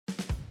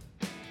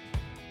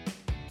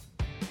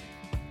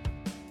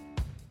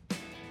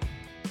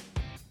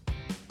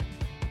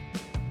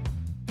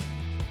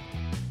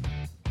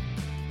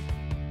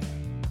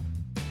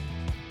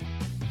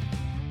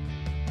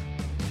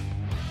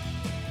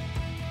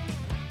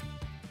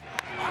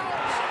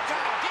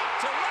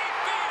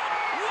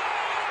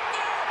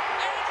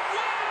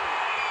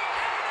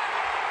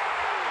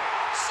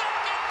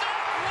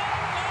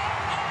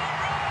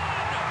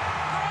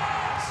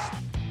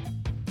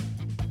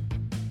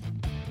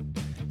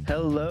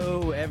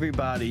Hello,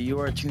 everybody. You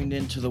are tuned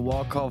into the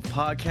Walk Off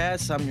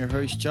Podcast. I'm your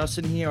host,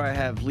 Justin. Here I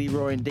have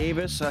Leroy and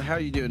Davis. How are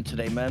you doing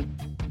today, man?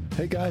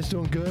 Hey guys,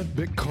 doing good.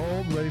 Bit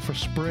cold, ready for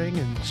spring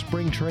and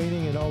spring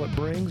training and all it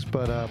brings,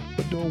 but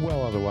doing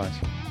well otherwise.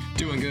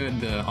 Doing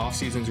good. The off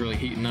season's really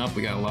heating up.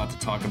 We got a lot to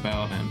talk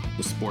about, and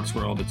the sports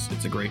world.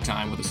 It's a great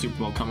time with the Super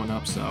Bowl coming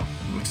up. So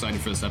I'm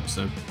excited for this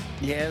episode.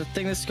 Yeah, I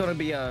think this is going to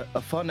be a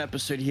fun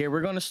episode here.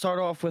 We're going to start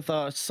off with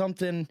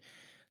something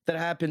that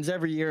happens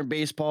every year in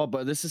baseball,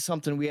 but this is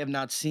something we have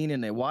not seen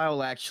in a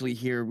while. Actually,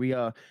 here we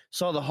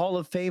saw the Hall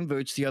of Fame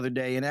votes the other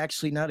day, and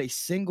actually, not a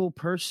single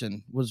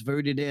person was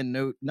voted in.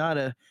 No, not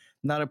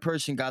a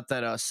person got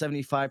that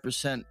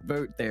 75%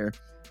 vote there.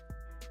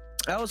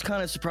 I was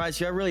kind of surprised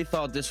here. I really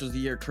thought this was the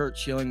year Curt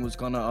Schilling was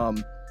gonna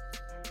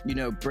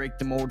break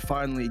the mold,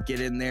 finally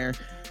get in there.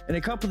 And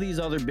a couple of these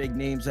other big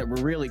names that were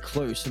really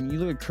close. I mean, you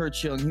look at Curt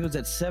Schilling, he was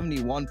at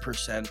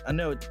 71%. I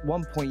know at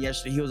one point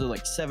yesterday he was at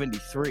like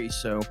 73,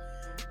 so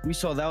we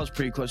saw that was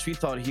pretty close. We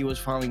thought he was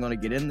finally going to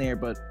get in there,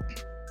 but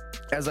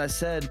as I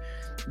said,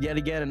 yet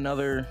again,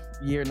 another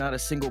year, not a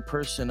single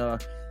person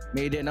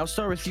made it. And I'll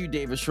start with you,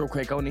 Davis, real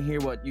quick. I want to hear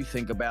what you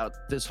think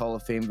about this Hall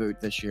of Fame vote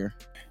this year.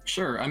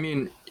 Sure. I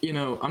mean,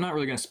 I'm not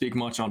really going to speak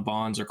much on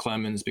Bonds or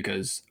Clemens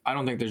because I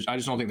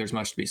just don't think there's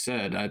much to be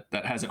said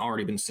that hasn't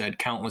already been said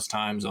countless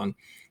times on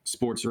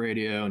sports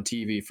radio and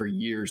TV for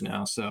years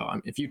now. So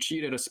if you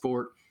cheat at a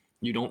sport,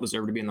 you don't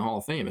deserve to be in the Hall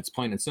of Fame. It's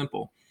plain and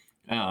simple.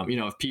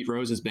 If Pete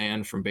Rose is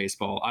banned from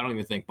baseball, I don't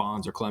even think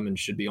Bonds or Clemens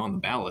should be on the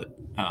ballot.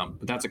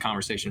 But that's a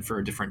conversation for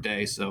a different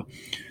day. So,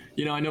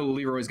 I know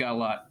Leroy's got a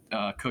lot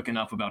cooking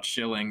up about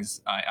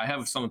Schilling's. I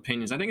have some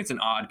opinions. I think it's an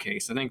odd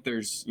case. I think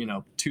there's,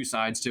 two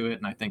sides to it.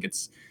 And I think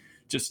it's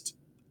just,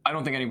 I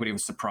don't think anybody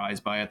was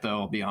surprised by it, though,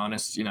 I'll be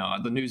honest.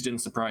 The news didn't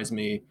surprise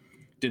me,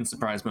 didn't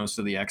surprise most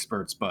of the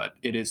experts, but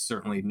it is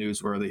certainly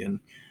newsworthy. And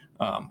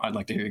I'd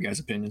like to hear you guys'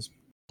 opinions.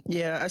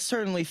 Yeah, I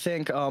certainly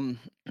think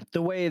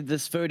the way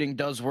this voting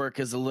does work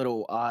is a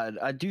little odd.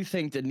 I do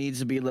think there needs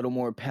to be a little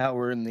more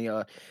power in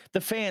the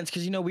fans,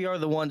 because we are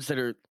the ones that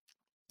are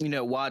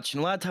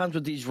watching. A lot of times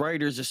with these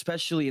writers,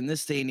 especially in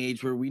this day and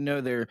age where we know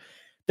they're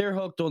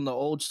hooked on the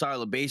old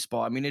style of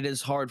baseball. I mean, it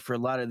is hard for a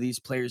lot of these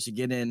players to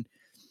get in.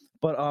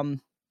 But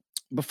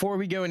before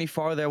we go any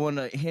farther, I want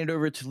to hand it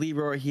over to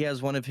Leroy. He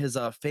has one of his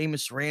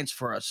famous rants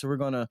for us, so we're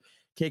gonna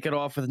kick it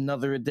off with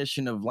another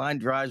edition of Line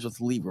Drives with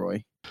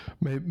Leroy.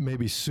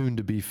 Maybe soon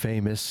to be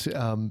famous.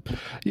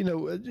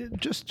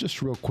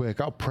 Just real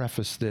quick, I'll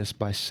preface this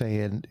by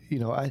saying,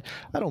 I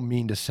don't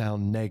mean to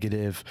sound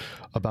negative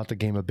about the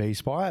game of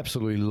baseball. I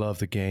absolutely love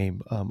the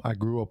game. I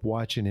grew up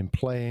watching and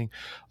playing.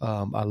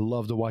 I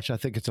love to watch. I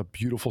think it's a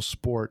beautiful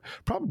sport,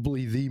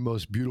 probably the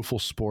most beautiful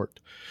sport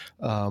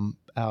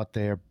out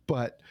there.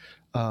 But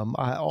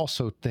I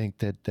also think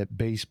that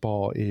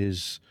baseball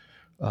is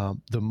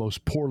the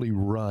most poorly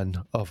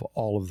run of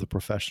all of the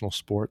professional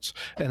sports.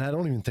 And I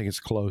don't even think it's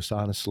close,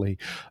 honestly.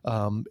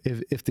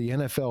 If the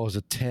NFL is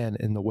a 10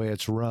 in the way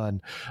it's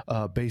run,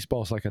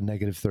 baseball is like a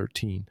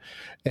 -13.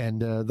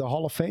 And the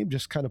Hall of Fame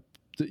just kind of,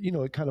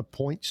 it kind of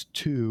points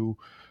to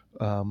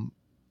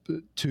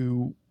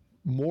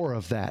more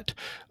of that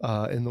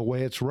in the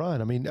way it's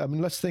run. I mean,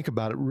 let's think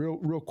about it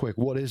real quick.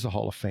 What is the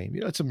Hall of Fame?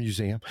 It's a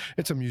museum.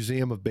 It's a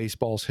museum of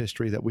baseball's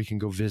history that we can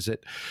go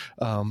visit.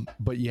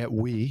 But yet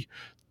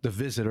the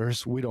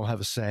visitors, we don't have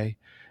a say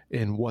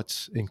in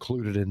what's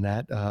included in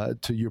that,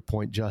 to your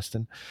point,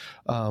 Justin.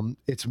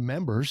 It's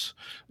members,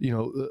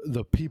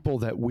 the people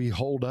that we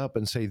hold up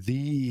and say,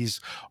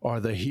 these are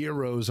the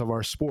heroes of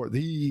our sport.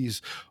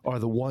 These are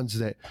the ones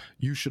that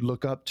you should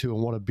look up to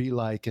and want to be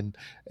like and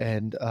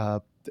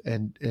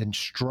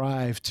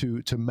strive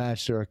to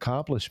match their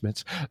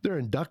accomplishments. They're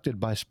inducted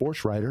by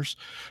sports writers,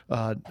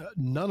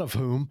 none of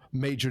whom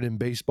majored in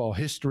baseball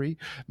history,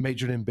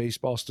 majored in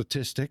baseball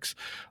statistics,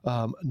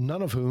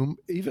 none of whom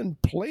even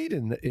played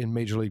in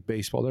Major League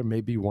Baseball. There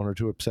may be one or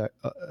two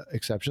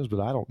exceptions,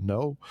 but I don't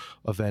know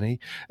of any.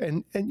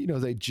 And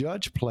they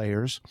judge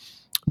players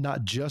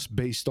not just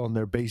based on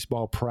their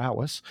baseball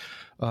prowess.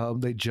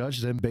 They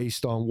judge them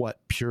based on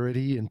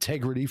purity,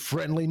 integrity,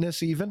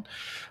 friendliness, even.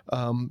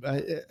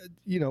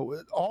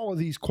 All of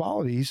these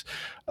qualities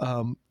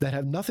that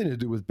have nothing to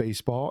do with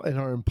baseball and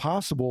are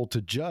impossible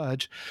to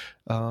judge.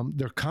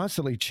 They're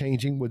constantly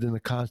changing within the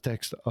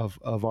context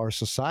of our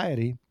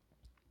society.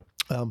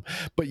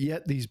 But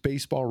yet these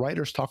baseball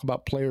writers talk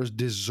about players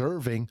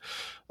deserving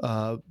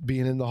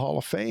being in the Hall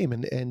of Fame.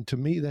 And to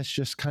me, that's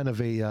just kind of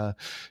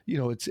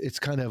it's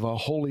kind of a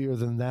holier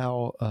than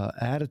thou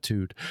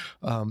attitude.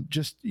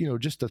 Just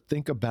to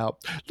think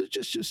about,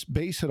 just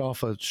base it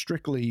off a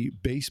strictly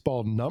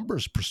baseball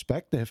numbers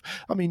perspective.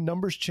 I mean,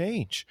 numbers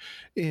change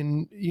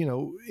in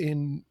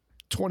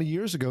 20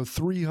 years ago,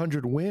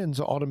 300 wins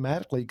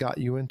automatically got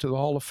you into the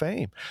Hall of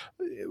Fame.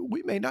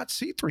 We may not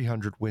see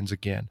 300 wins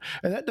again.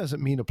 And that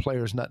doesn't mean a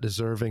player is not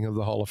deserving of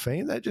the Hall of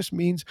Fame. That just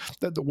means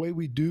that the way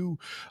we do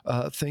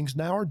things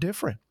now are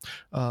different.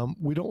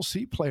 We don't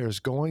see players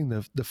going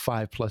the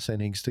 5+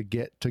 innings to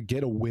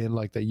get a win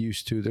like they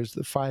used to. There's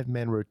the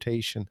 5-man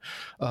rotation.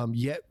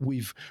 Yet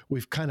we've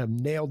kind of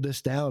nailed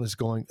this down as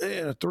going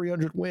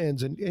 300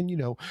 wins. And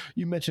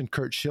you mentioned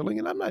Curt Schilling,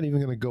 and I'm not even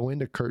going to go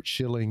into Curt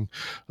Schilling,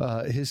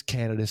 his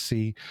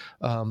candidacy,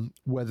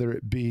 whether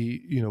it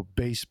be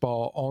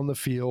baseball on the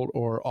field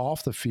or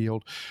off the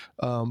field.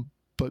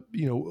 But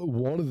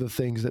one of the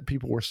things that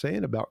people were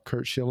saying about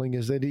Curt Schilling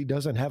is that he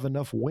doesn't have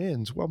enough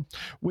wins. Well,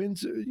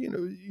 wins,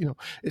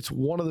 it's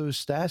one of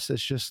those stats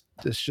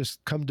that's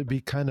just come to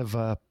be kind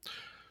of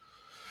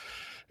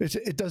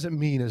it doesn't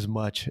mean as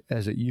much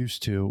as it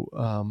used to.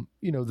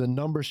 The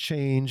numbers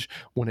change.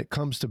 When it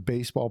comes to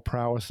baseball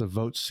prowess, the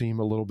votes seem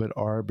a little bit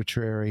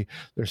arbitrary.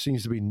 There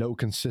seems to be no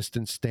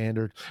consistent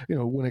standard.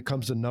 When it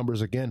comes to numbers,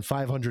 again,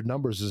 500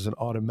 numbers is an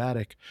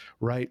automatic,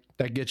 right?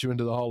 That gets you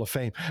into the Hall of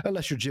Fame.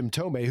 Unless you're Jim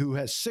Tomei, who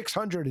has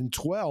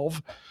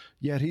 612,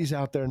 yet he's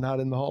out there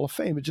not in the Hall of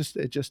Fame. It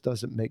just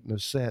doesn't make no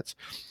sense.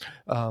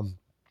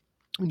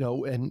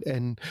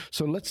 And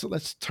so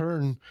let's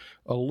turn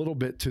a little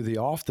bit to the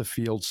off the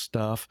field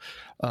stuff.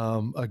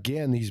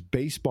 Again, these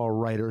baseball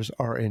writers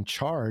are in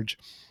charge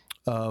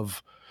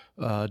of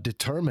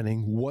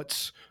determining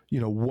what's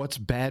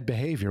bad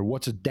behavior,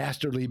 what's a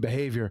dastardly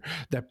behavior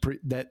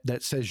that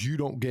says you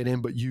don't get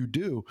in, but you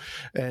do.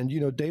 And,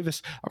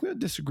 Davis, I'm going to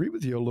disagree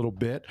with you a little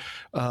bit.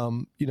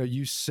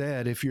 You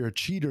said if you're a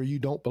cheater, you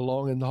don't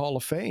belong in the Hall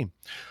of Fame.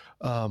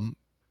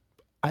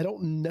 I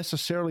don't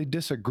necessarily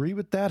disagree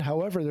with that.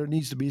 However, there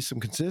needs to be some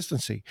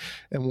consistency.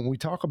 And when we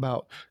talk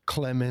about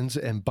Clemens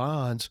and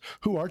Bonds,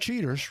 who are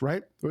cheaters,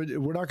 right?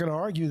 We're not going to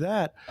argue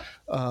that.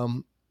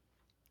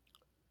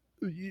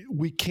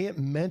 We can't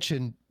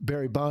mention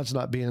Barry Bonds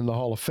not being in the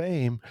Hall of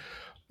Fame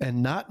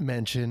and not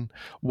mention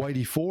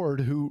Whitey Ford,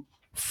 who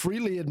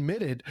freely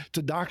admitted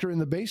to doctoring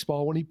the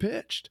baseball when he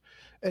pitched.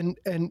 And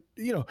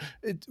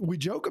we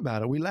joke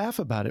about it. We laugh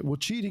about it. Well,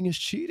 cheating is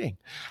cheating.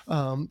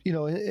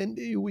 And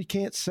we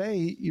can't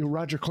say,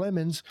 Roger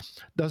Clemens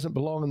doesn't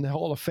belong in the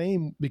Hall of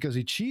Fame because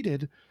he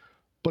cheated,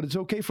 but it's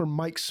okay for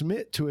Mike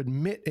Schmidt to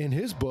admit in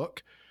his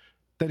book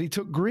that he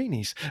took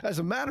greenies. As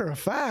a matter of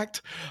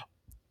fact,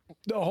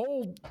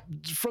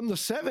 from the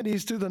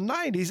 70s to the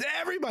 90s,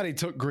 everybody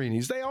took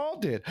greenies. They all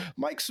did.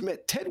 Mike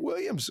Schmidt, Ted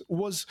Williams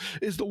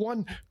is the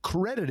one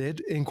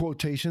credited, in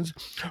quotations,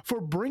 for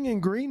bringing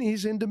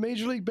greenies into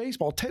Major League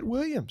Baseball. Ted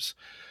Williams.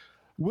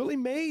 Willie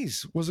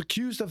Mays was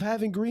accused of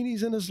having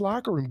greenies in his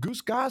locker room.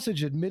 Goose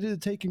Gossage admitted to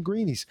taking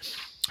greenies.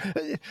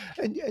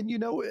 And you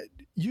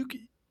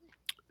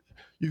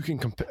can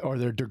compare, are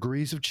there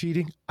degrees of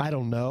cheating? I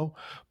don't know.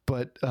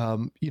 But,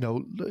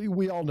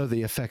 we all know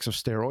the effects of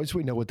steroids.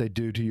 We know what they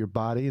do to your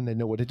body and they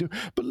know what they do.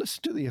 But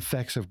listen to the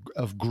effects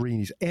of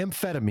greenies.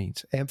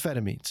 Amphetamines,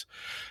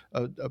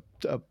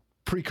 a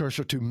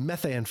precursor to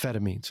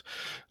methamphetamines.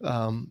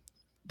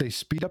 They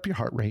speed up your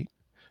heart rate.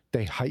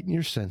 They heighten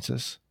your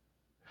senses.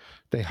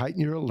 They heighten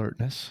your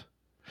alertness.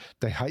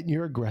 They heighten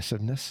your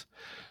aggressiveness.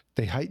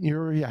 They heighten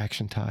your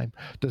reaction time.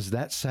 Does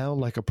that sound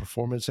like a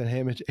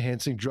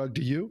performance-enhancing drug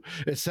to you?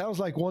 It sounds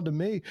like one to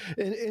me.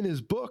 In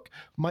his book,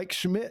 Mike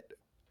Schmidt,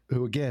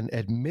 who again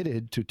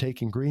admitted to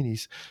taking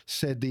greenies,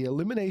 said the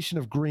elimination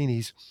of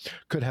greenies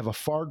could have a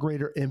far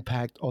greater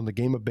impact on the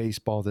game of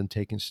baseball than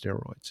taking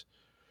steroids.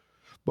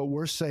 But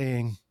we're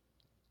saying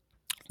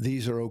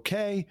these are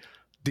okay.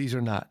 These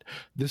are not.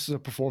 This is a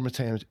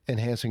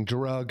performance-enhancing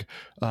drug.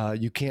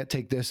 You can't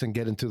take this and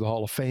get into the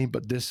Hall of Fame,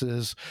 but this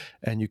is,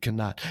 and you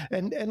cannot.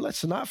 And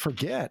let's not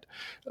forget,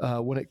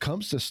 when it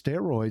comes to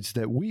steroids,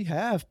 that we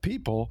have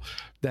people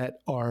that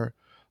are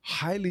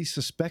highly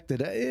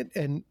suspected.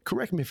 And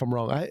correct me if I'm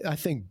wrong. I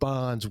think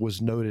Bonds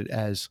was noted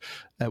as,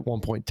 at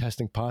one point,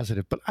 testing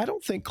positive, but I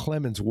don't think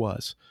Clemens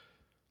was.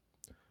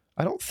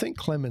 I don't think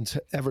Clemens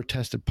ever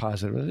tested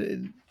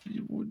positive.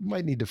 We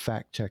might need to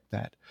fact check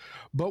that.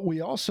 But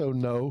we also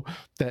know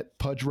that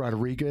Pudge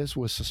Rodriguez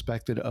was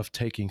suspected of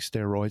taking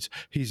steroids.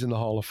 He's in the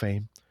Hall of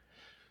Fame.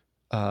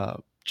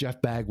 Jeff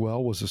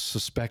Bagwell was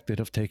suspected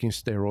of taking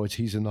steroids.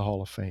 He's in the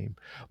Hall of Fame.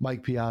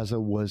 Mike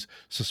Piazza was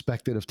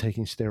suspected of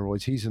taking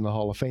steroids. He's in the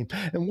Hall of Fame.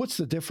 And what's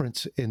the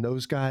difference in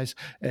those guys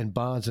and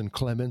Bonds and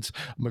Clemens,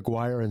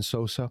 McGuire and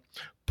Sosa?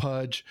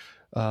 Pudge,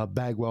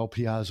 Bagwell,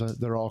 Piazza,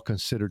 they're all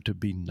considered to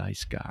be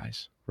nice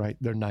guys, right?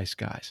 They're nice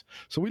guys.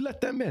 So we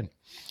let them in.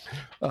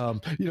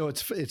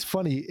 It's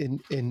funny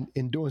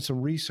in doing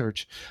some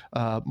research,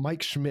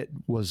 Mike Schmidt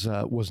was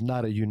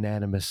not a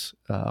unanimous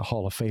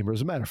Hall of Famer.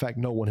 As a matter of fact,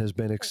 no one has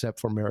been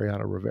except for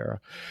Mariano Rivera.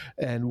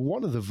 And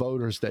one of the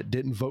voters that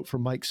didn't vote for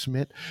Mike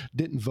Schmidt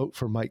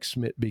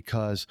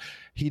because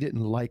he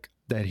didn't like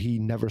that he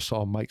never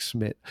saw Mike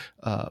Schmidt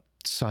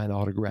sign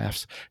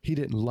autographs. He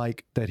didn't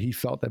like that he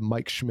felt that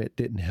Mike Schmidt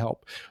didn't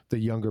help the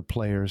younger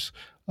players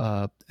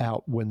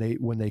out when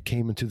they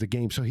came into the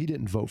game. So he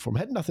didn't vote for him.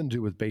 It had nothing to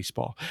do with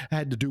baseball. It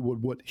had to do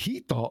with what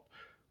he thought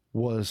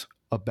was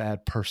a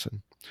bad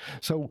person.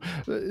 So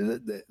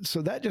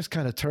that just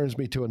kind of turns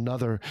me to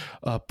another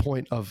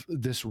point of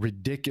this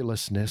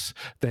ridiculousness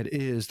that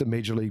is the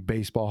Major League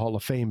Baseball Hall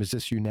of Fame, is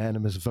this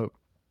unanimous vote.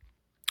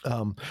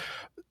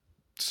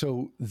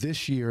 So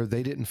this year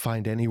they didn't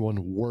find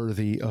anyone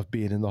worthy of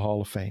being in the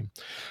Hall of Fame.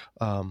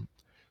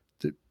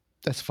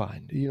 That's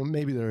fine.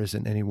 Maybe there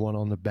isn't anyone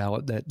on the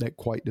ballot that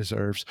quite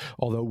deserves,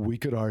 although we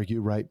could argue,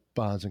 right,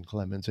 Bonds and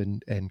Clemens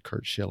and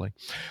Curt Schilling.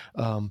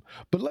 But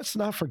let's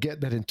not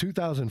forget that in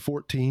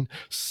 2014,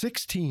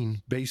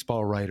 16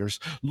 baseball writers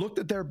looked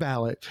at their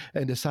ballot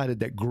and decided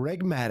that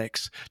Greg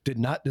Maddux did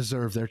not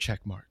deserve their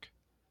check mark.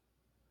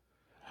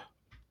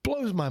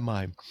 Blows my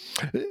mind.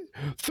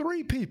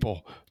 3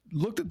 people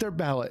looked at their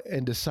ballot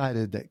and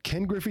decided that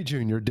Ken Griffey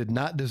Jr. did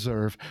not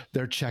deserve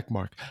their check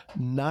mark.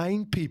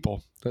 9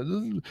 people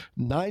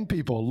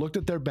looked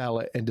at their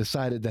ballot and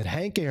decided that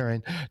Hank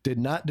Aaron did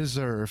not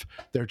deserve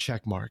their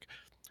check mark.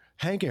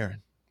 Hank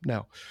Aaron.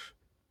 Now,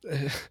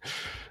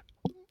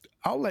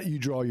 I'll let you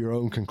draw your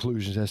own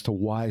conclusions as to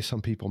why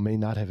some people may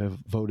not have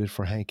voted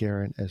for Hank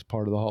Aaron as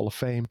part of the Hall of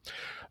Fame,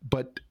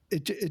 but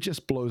it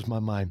just blows my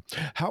mind.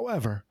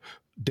 However,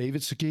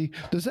 David Segui,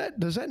 does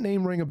that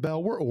name ring a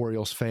bell? We're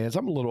Orioles fans.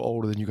 I'm a little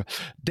older than you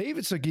guys.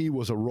 David Segui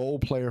was a role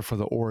player for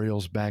the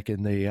Orioles back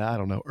in the,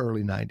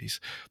 early 90s.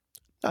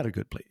 Not a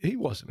good player. He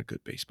wasn't a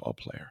good baseball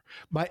player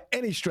by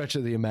any stretch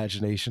of the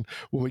imagination.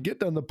 When we get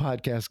done the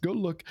podcast, go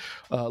look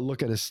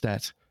at his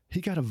stats. He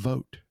got a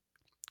vote.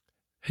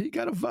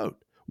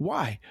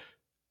 Why?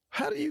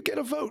 How do you get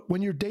a vote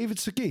when you're David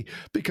Segui?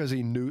 Because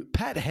he knew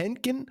Pat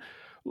Henkin,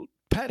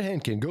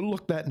 go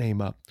look that name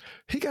up.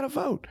 He got a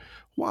vote.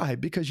 Why?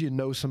 Because you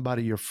know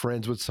somebody, you're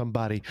friends with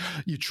somebody,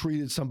 you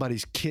treated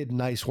somebody's kid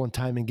nice one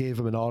time and gave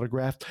him an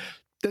autograph.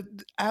 That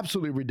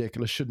absolutely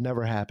ridiculous, should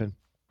never happen.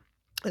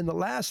 And the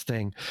last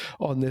thing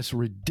on this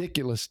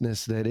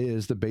ridiculousness that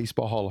is the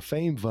Baseball Hall of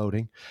Fame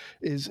voting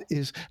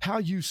is how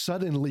you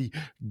suddenly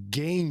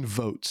gain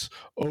votes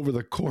over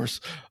the course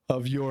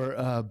of your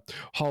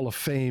Hall of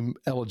Fame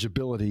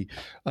eligibility.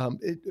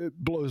 It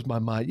blows my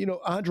mind.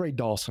 Andre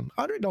Dawson.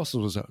 Andre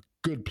Dawson was a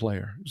good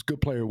player. He was a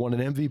good player. Won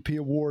an MVP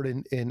award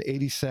in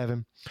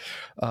 87.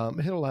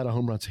 Hit a lot of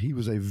home runs. He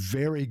was a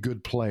very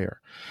good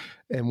player.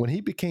 And when he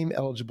became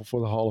eligible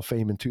for the Hall of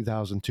Fame in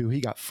 2002,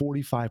 he got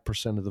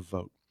 45% of the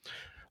vote.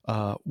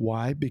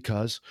 Why?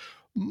 Because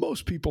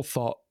most people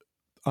thought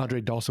Andre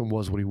Dawson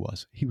was what he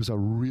was. He was a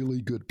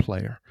really good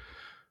player.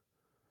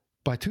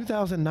 By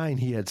 2009,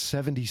 he had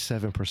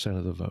 77%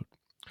 of the vote.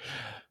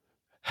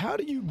 How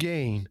do you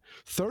gain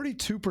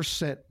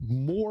 32%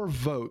 more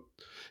vote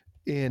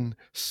in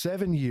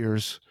 7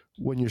 years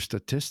when your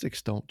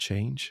statistics don't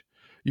change?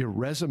 Your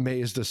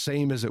resume is the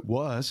same as it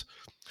was.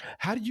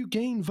 How do you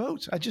gain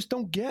votes? I just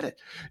don't get it.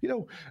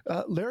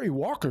 Larry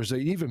Walker's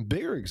an even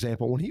bigger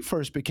example. When he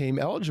first became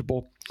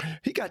eligible,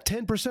 he got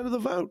 10% of the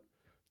vote.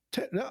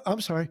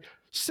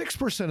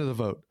 6% of the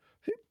vote.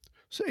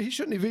 So he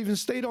shouldn't have even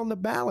stayed on the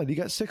ballot. He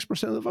got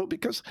 6% of the vote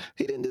because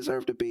he didn't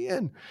deserve to be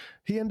in.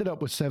 He ended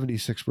up with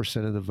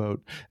 76% of the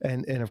vote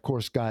and of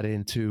course, got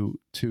into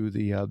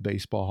the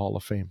Baseball Hall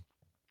of Fame.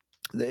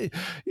 The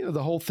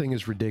whole thing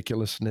is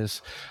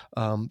ridiculousness.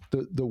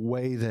 The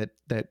way that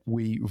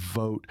we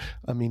vote.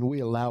 I mean, we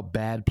allow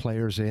bad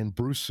players in.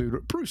 Bruce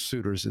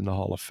Suter's in the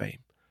Hall of Fame.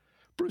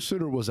 Bruce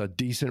Sutter was a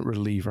decent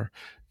reliever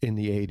in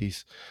the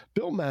 80s.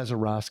 Bill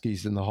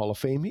Mazeroski's in the Hall of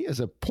Fame. He has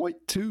a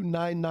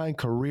 .299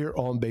 career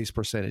on-base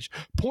percentage.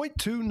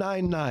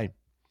 .299.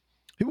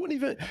 He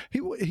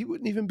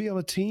wouldn't even be on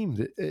a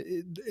team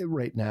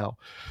right now.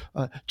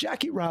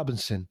 Jackie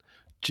Robinson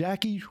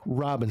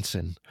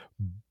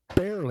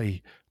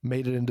barely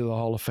made it into the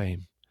Hall of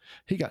Fame.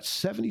 He got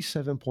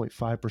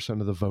 77.5%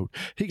 of the vote.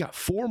 He got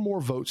 4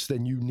 more votes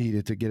than you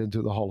needed to get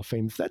into the Hall of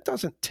Fame. If that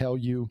doesn't tell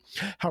you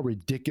how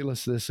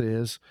ridiculous this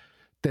is,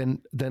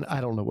 then I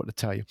don't know what to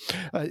tell you.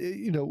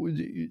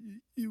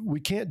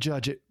 We can't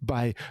judge it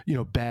by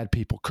bad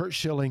people. Curt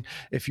Schilling,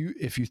 if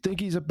you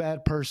think he's a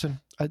bad person,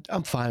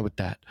 I'm fine with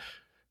that.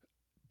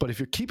 But if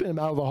you're keeping him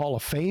out of the Hall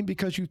of Fame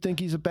because you think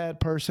he's a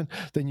bad person,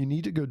 then you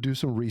need to go do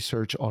some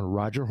research on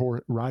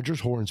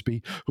Rogers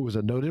Hornsby, who was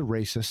a noted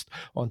racist,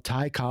 on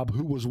Ty Cobb,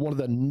 who was one of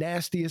the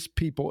nastiest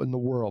people in the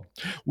world.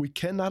 We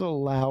cannot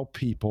allow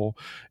people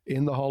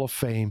in the Hall of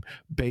Fame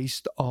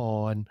based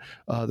on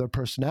their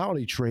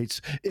personality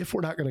traits if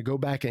we're not going to go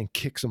back and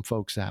kick some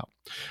folks out.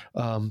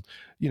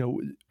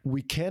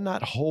 We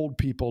cannot hold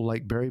people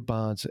like Barry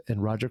Bonds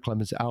and Roger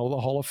Clemens out of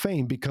the Hall of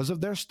Fame because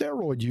of their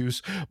steroid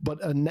use, but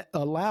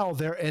allow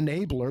their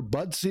enabler,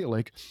 Bud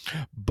Selig.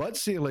 Bud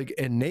Selig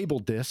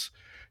enabled this.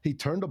 He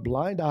turned a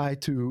blind eye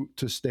to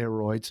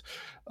steroids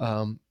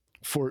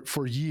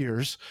for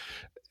years.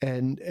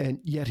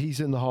 And yet he's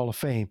in the Hall of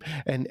Fame.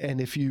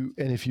 And if you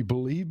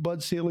believe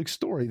Bud Selig's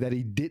story that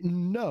he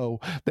didn't know,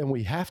 then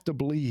we have to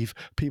believe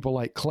people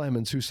like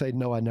Clemens who say,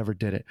 no, I never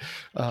did it.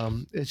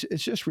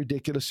 It's just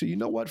ridiculous. So you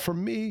know what? For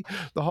me,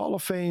 the Hall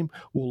of Fame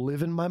will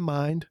live in my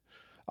mind.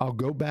 I'll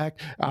go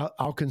back.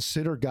 I'll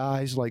consider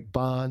guys like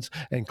Bonds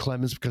and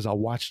Clemens because I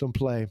watched them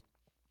play.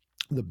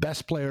 the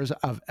best players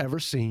I've ever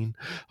seen.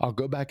 I'll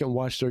go back and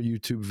watch their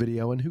YouTube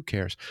video, and who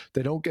cares?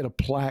 They don't get a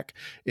plaque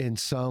in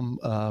some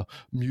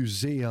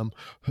museum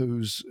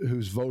who's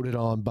voted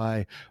on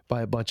by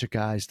a bunch of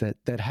guys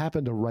that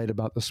happen to write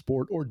about the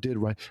sport or did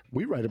write.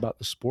 We write about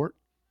the sport.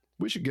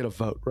 We should get a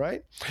vote,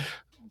 right?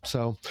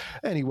 So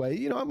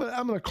anyway, I'm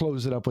gonna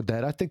close it up with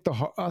that. I think the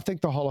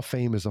Hall of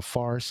Fame is a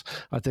farce.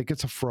 I think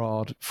it's a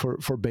fraud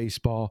for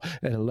baseball,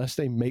 and unless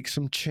they make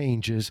some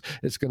changes,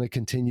 it's going to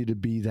continue to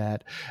be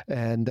that.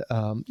 And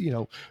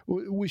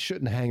we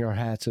shouldn't hang our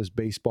hats as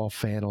baseball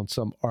fan on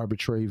some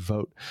arbitrary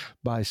vote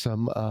by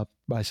some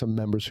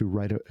members who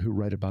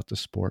write about the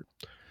sport.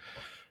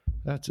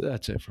 That's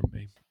it from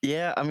me.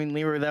 Yeah, I mean,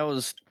 Leroy, that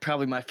was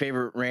probably my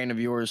favorite rant of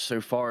yours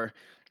so far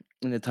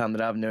in the time that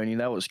I've known you.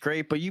 That was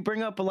great. But you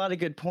bring up a lot of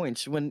good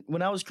points.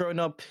 When I was growing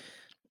up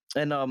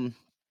and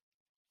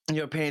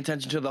paying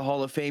attention to the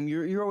Hall of Fame,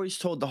 you're always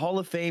told the Hall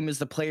of Fame is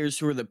the players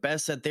who are the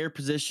best at their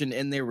position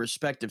in their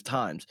respective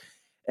times.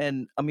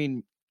 And I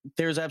mean,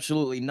 there's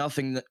absolutely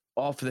nothing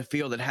off of the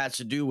field that has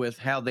to do with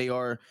how they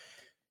are,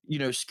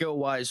 skill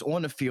wise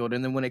on the field.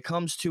 And then when it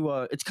comes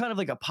to it's kind of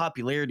like a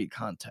popularity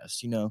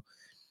contest,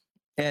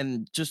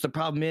 and just the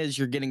problem is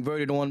you're getting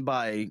voted on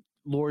by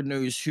Lord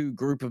knows who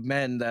group of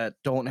men that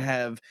don't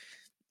have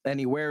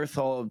any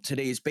wherewithal of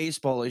today's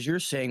baseball, as you're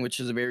saying, which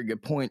is a very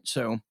good point.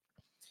 So,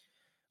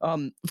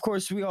 of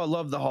course, we all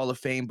love the Hall of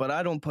Fame, but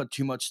I don't put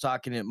too much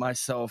stock in it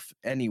myself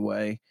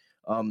anyway.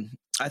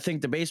 I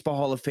think the Baseball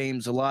Hall of Fame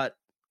is a lot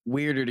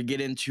weirder to get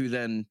into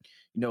than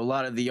a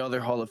lot of the other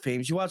Hall of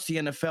Fames. You watch the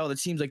NFL, it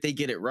seems like they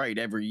get it right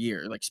every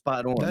year, like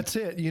spot on. That's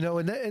it,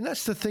 and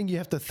that's the thing you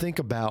have to think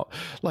about.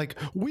 Like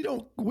we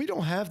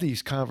don't have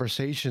these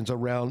conversations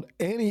around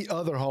any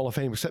other Hall of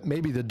Fame except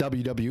maybe the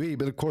WWE,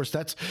 but of course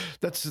that's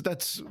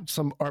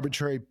some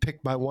arbitrary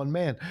pick by one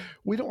man.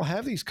 We don't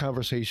have these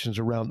conversations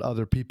around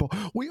other people.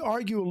 We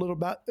argue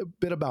a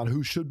bit about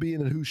who should be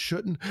in and who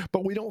shouldn't,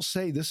 but we don't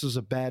say this is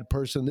a bad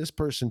person, this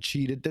person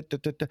cheated.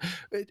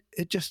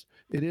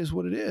 It is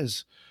what it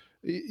is.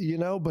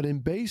 But in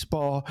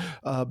baseball,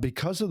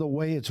 because of the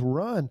way it's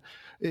run,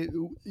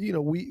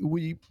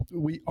 we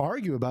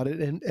argue about it.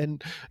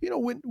 And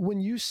when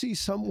you see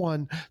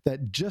someone that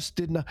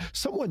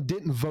someone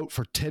didn't vote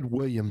for Ted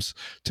Williams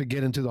to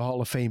get into the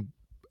Hall of Fame,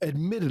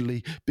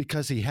 admittedly,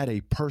 because he had a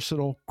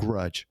personal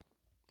grudge.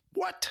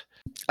 What?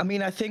 I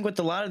mean, I think with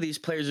a lot of these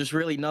players, there's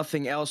really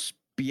nothing else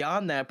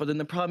beyond that. But then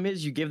the problem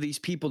is you give these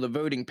people the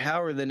voting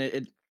power, then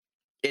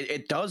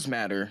it does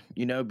matter,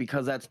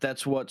 because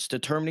that's what's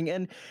determining.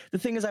 And the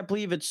thing is, I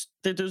believe it's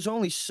that there's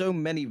only so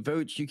many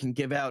votes you can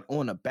give out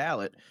on a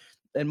ballot.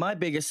 And my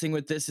biggest thing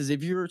with this is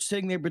if you're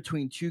sitting there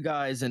between two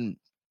guys and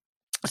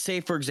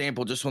say, for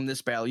example, just on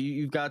this ballot,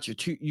 you've got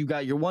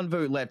your one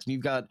vote left and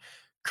you've got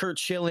Kurt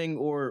Schilling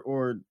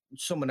or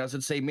someone else,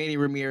 let's say Manny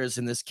Ramirez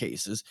in this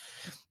case is,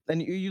 and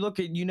you look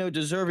at,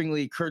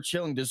 deservingly, Kurt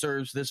Schilling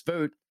deserves this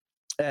vote,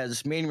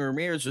 as Manny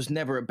Ramirez was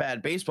never a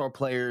bad baseball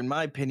player. In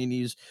my opinion,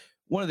 he's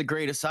one of the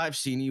greatest I've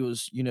seen. He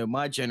was,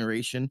 my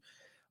generation.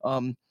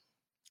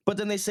 But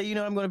then they say,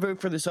 I'm going to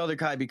vote for this other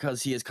guy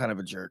because he is kind of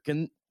a jerk.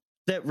 And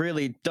that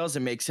really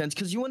doesn't make sense,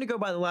 because you want to go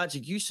by the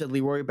logic you said,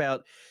 Leroy,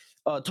 about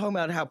talking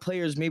about how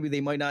players, maybe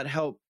they might not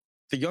help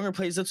the younger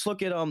players. Let's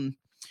look at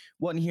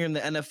one here in the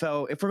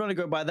NFL. If we're going to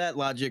go by that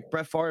logic,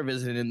 Brett Favre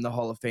isn't in the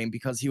Hall of Fame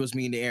because he was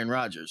mean to Aaron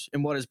Rodgers.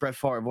 And what is Brett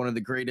Favre? One of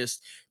the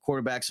greatest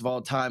quarterbacks of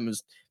all time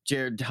is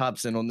Jared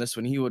Hobson. On this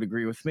one, he would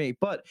agree with me.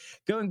 But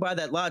going by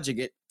that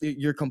logic,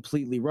 you're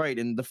completely right.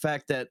 And the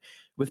fact that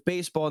with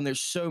baseball, and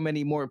there's so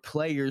many more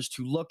players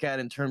to look at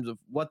in terms of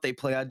what they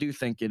play, I do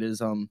think it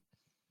is a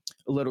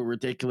little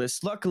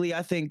ridiculous. Luckily,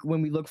 I think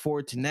when we look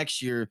forward to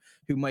next year,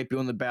 who might be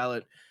on the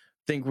ballot,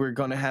 I think we're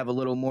going to have a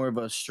little more of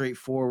a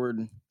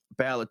straightforward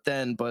ballot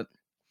then. But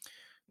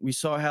we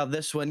saw how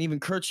this one, even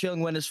Kurt Schilling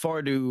went as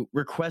far to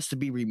request to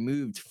be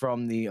removed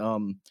from the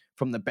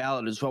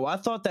ballot as well. I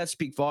thought that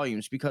speak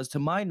volumes, because to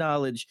my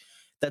knowledge,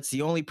 that's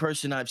the only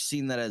person I've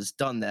seen that has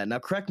done that. Now,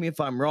 correct me if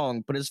I'm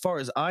wrong, but as far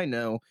as I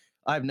know,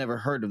 I've never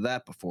heard of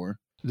that before.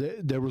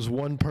 There was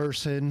one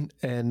person,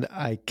 and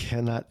I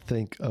cannot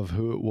think of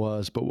who it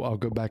was, but I'll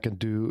go back and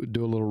do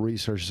a little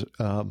research.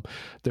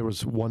 There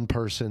was one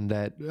person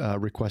that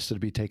requested to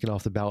be taken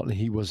off the ballot, and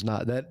he was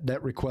not.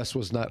 That request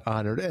was not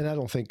honored, and I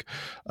don't think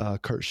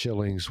Kurt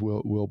Schilling's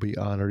will be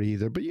honored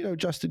either. But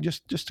Justin,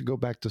 just to go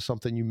back to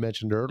something you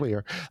mentioned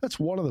earlier, that's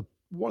one of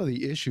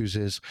the issues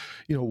is,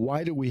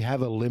 why do we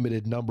have a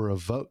limited number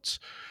of votes?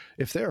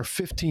 If there are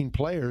 15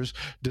 players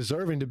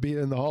deserving to be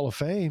in the Hall of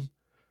Fame,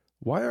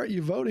 why aren't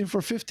you voting for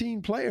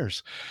 15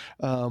 players?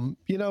 And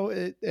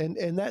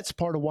that's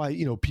part of why,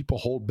 people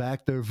hold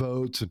back their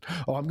votes and,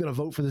 I'm going to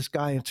vote for this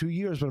guy in 2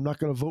 years, but I'm not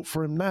going to vote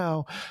for him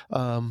now.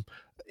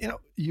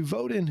 You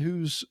vote in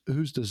who's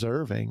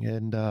deserving.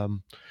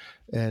 And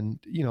And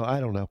I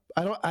don't know.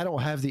 I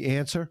don't have the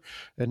answer,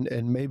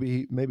 and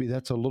maybe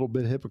that's a little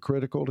bit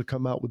hypocritical to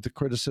come out with the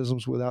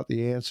criticisms without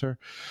the answer.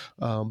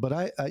 But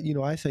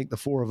I think the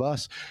four of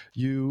us,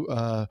 you,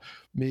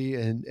 me,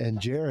 and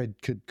Jared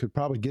could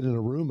probably get in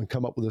a room and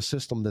come up with a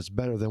system that's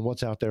better than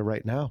what's out there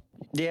right now.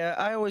 Yeah,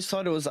 I always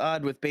thought it was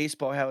odd with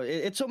baseball how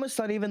it's almost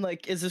not even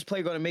like, is this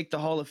player going to make the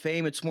Hall of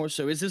Fame? It's more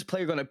so, is this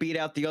player going to beat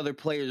out the other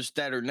players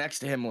that are next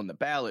to him on the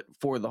ballot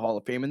for the Hall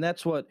of Fame? And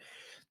that's what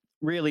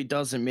really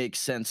doesn't make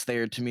sense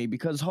there to me,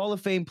 because Hall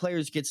of Fame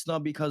players get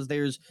snubbed because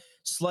there's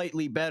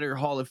slightly better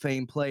Hall of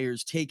Fame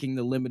players taking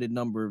the limited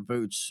number of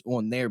votes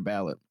on their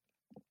ballot.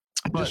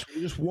 But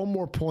Just one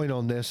more point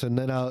on this, and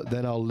then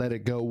I'll let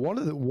it go. One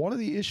of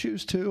the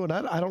issues too, and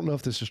I don't know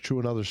if this is true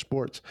in other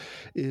sports,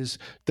 is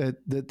that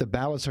the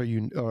ballots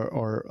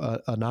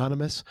are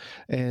anonymous,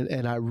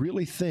 and I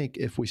really think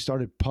if we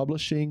started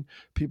publishing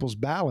people's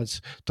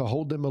ballots to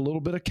hold them a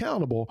little bit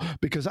accountable,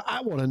 because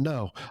I want to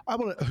know,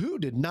 who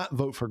did not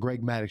vote for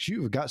Greg Maddux.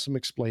 You have got some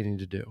explaining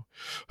to do.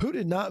 Who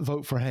did not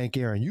vote for Hank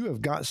Aaron? You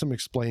have got some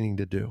explaining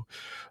to do.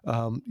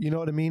 You know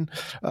what I mean?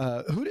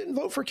 Who didn't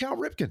vote for Cal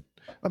Ripken?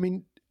 I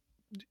mean,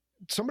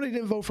 somebody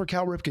didn't vote for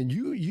Cal Ripken.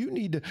 You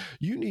need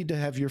to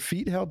have your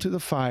feet held to the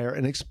fire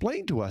and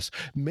explain to us.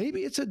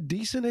 Maybe it's a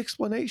decent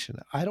explanation.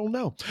 I don't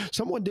know.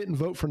 Someone didn't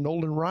vote for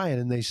Nolan Ryan,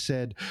 and they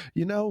said,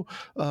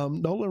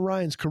 Nolan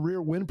Ryan's career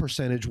win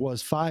percentage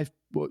was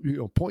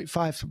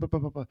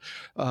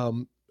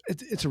 0.5.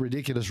 It's a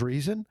ridiculous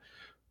reason,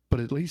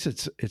 but at least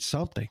it's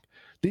something.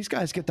 These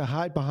guys get to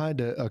hide behind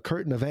a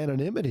curtain of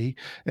anonymity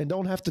and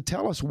don't have to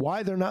tell us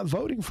why they're not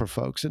voting for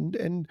folks.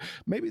 And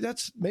maybe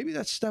that's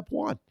step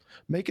one,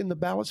 making the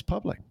ballots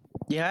public.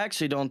 yeah, I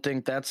actually don't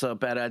think that's a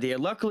bad idea.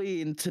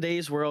 Luckily, in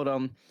today's world,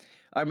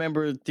 I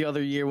remember the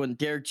other year when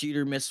Derek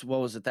Jeter missed,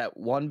 what was it, that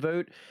one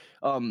vote?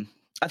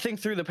 I think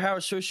through the power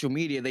of social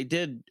media, they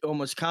did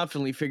almost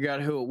confidently figure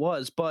out who it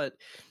was. But,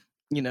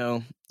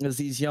 as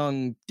these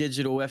young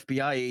digital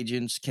FBI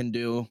agents can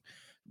do,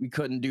 we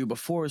couldn't do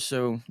before.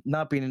 So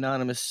not being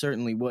anonymous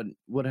certainly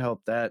would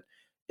help that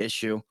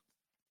issue.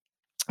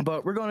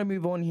 But we're going to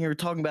move on here,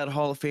 talking about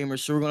Hall of Famers.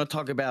 So we're going to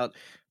talk about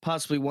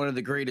possibly one of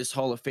the greatest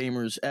Hall of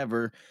Famers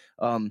ever.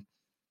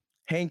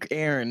 Hank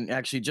Aaron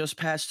actually just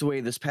passed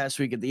away this past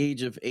week at the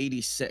age of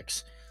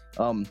 86.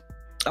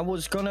 I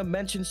was going to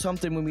mention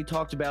something when we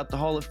talked about the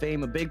Hall of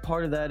Fame. A big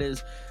part of that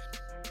is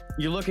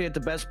you're looking at the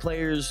best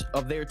players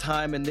of their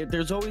time, and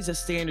there's always a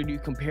standard you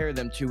compare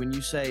them to when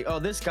you say, oh,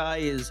 this guy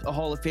is a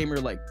Hall of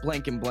Famer like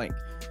blank and blank.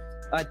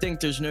 I think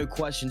there's no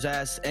questions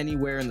asked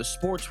anywhere in the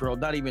sports world,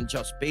 not even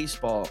just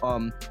baseball.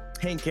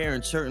 Hank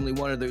Aaron, certainly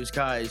one of those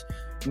guys.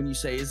 When you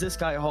say, is this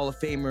guy a Hall of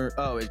Famer?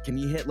 Oh, can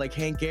he hit like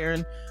Hank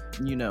Aaron?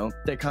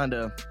 That kind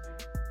of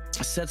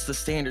sets the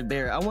standard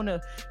there. I want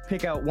to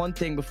pick out one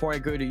thing before I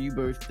go to you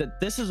both, that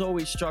this has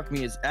always struck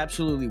me as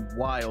absolutely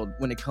wild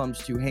when it comes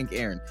to Hank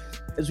Aaron.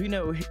 As we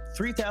know,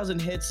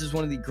 3,000 hits is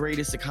one of the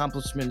greatest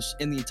accomplishments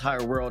in the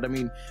entire world. I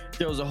mean,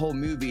 there was a whole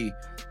movie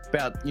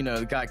about,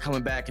 the guy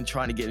coming back and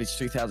trying to get his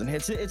 3,000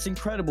 hits. It's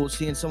incredible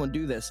seeing someone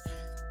do this.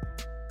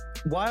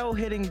 While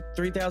hitting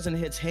 3,000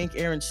 hits, Hank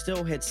Aaron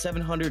still hit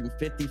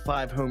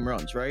 755 home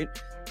runs, right?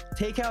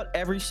 Take out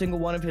every single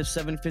one of his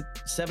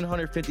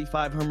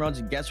 755 home runs,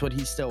 and guess what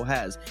he still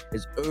has?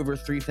 Is over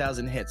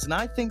 3,000 hits. And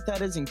I think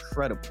that is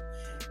incredible.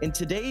 In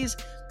today's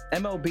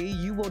MLB,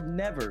 you will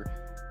never,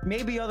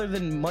 maybe other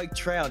than Mike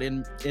Trout,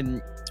 in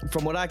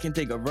from what I can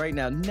think of right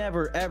now,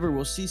 never ever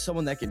will see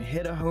someone that can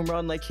hit a home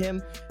run like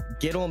him,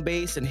 get on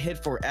base, and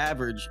hit for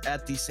average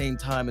at the same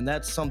time. And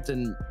that's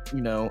something,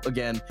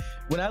 again,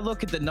 when I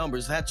look at the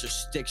numbers, that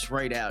just sticks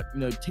right out.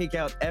 Take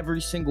out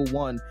every single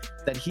one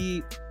that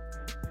he,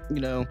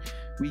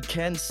 we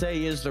can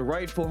say is the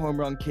rightful home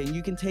run king.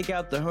 You can take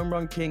out the home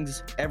run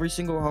kings, every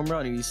single home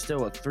run, and he's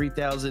still a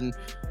 3,000,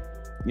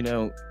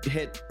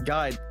 hit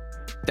guy.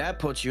 That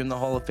puts you in the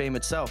Hall of Fame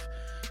itself.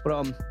 But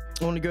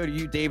I want to go to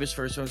you, Davis,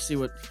 first. I want to see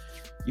what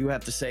you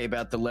have to say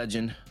about the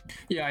legend.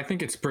 Yeah, I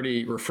think it's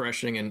pretty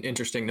refreshing and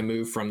interesting to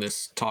move from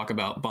this talk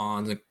about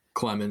Bonds and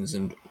Clemens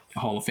and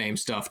Hall of Fame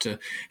stuff to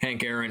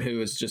Hank Aaron,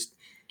 who is just,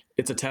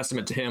 it's a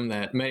testament to him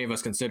that many of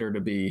us consider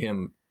to be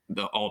him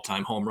the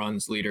all-time home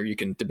runs leader. You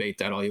can debate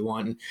that all you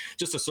want. And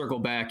just to circle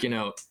back,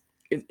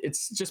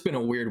 it's just been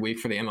a weird week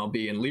for the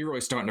MLB, and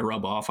Leroy's starting to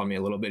rub off on me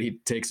a little bit. He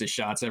takes his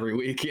shots every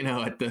week,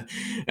 at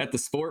the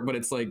sport, but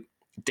it's like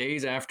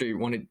days after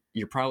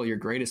you're probably your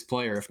greatest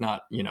player, if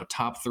not,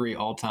 top three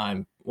all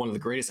time, one of the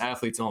greatest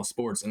athletes in all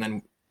sports. And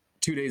then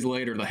 2 days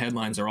later, the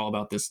headlines are all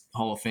about this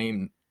Hall of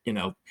Fame,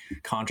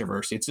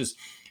 controversy. It's just,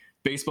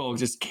 baseball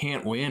just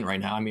can't win right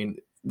now. I mean,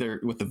 they're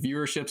with the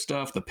viewership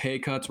stuff, the pay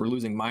cuts, we're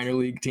losing minor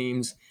league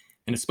teams.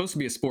 And it's supposed to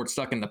be a sport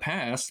stuck in the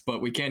past,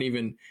 but we can't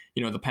even,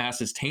 the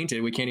past is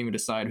tainted. We can't even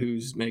decide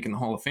who's making the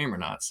Hall of Fame or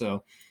not.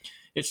 So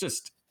it's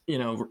just,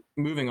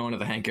 moving on to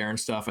the Hank Aaron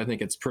stuff, I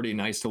think it's pretty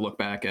nice to look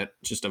back at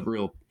just a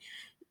real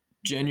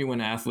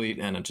genuine athlete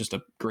and just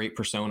a great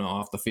persona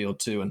off the field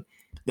too. And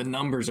the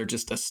numbers are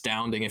just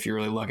astounding if you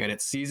really look at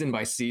it season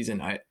by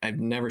season. I've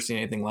never seen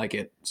anything like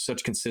it.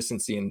 Such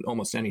consistency in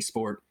almost any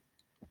sport.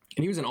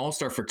 and he was an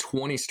all-star for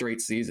 20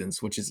 straight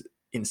seasons, which is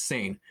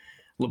insane.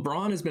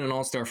 LeBron has been an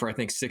all-star for I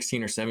think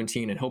 16 or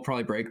 17, and he'll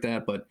probably break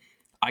that, but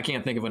I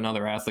can't think of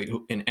another athlete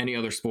in any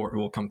other sport who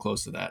will come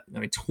close to that. I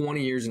mean,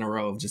 20 years in a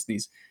row of just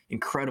these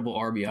incredible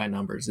RBI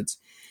numbers.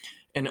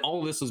 And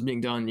all of this was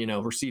being done,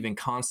 receiving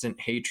constant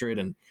hatred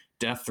and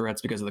death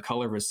threats because of the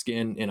color of his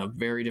skin in a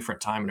very different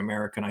time in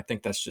America. And I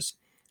think that's just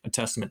a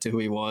testament to who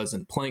he was,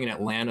 and playing in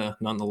Atlanta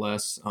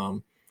nonetheless,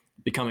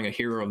 becoming a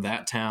hero of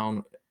that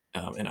town,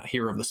 and a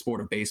hero of the sport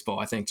of baseball,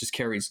 I think just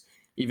carries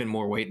even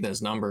more weight than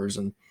his numbers.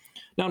 And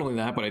not only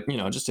that, but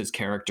just his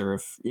character.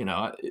 If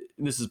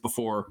this is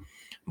before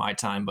my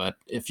time, but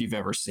if you've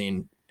ever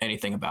seen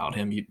anything about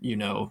him, you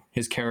know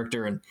his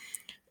character. And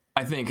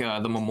I think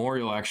the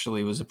memorial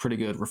actually was a pretty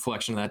good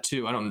reflection of that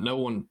too. No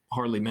one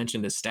hardly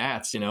mentioned his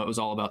stats. It was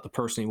all about the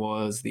person he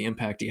was, the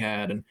impact he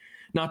had, and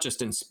not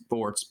just in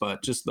sports,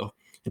 but just the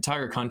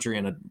entire country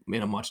in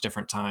a much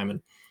different time.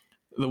 And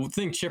the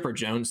thing Chipper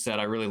Jones said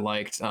I really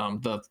liked,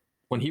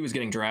 when he was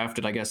getting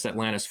drafted, I guess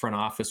Atlanta's front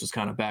office was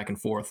kind of back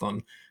and forth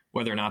on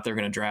whether or not they're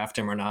going to draft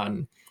him or not.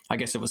 And I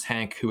guess it was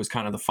Hank who was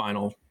kind of the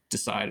final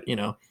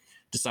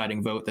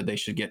deciding vote that they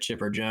should get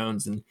Chipper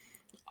Jones. And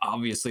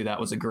obviously that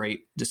was a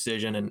great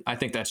decision. And I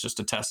think that's just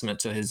a testament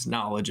to his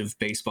knowledge of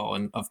baseball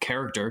and of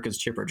character, because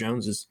Chipper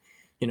Jones is,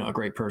 a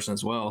great person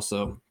as well.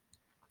 So,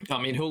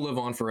 I mean, he'll live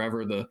on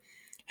forever. The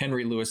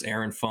Henry Louis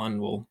Aaron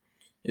Fund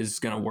is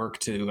going to work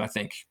to, I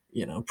think,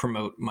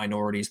 promote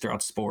minorities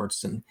throughout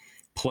sports and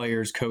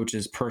players,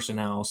 coaches,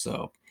 personnel.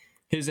 So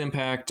his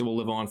impact will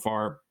live on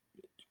far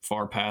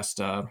past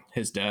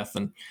his death,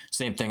 and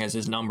same thing as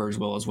his numbers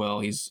will as well.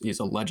 He's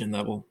a legend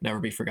that will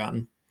never be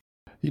forgotten.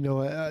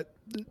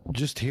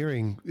 Just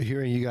hearing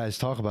you guys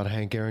talk about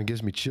Hank Aaron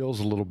gives me chills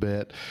a little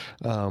bit.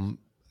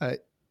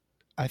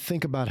 I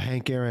think about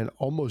Hank Aaron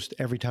almost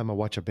every time I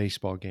watch a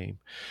baseball game.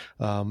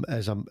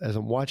 As I'm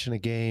watching a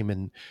game,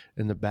 and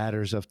the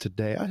batters of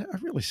today, I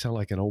really sound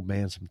like an old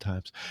man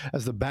sometimes.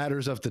 As the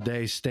batters of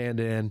today stand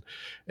in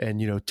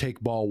and take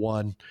ball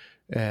one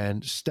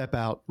and step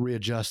out,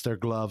 readjust their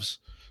gloves,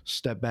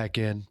 step back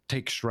in,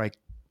 take strike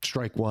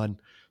one,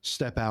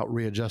 step out,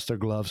 readjust their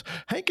gloves.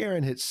 Hank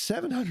Aaron hit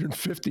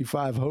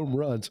 755 home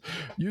runs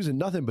using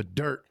nothing but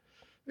dirt.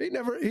 He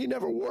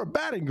never wore a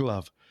batting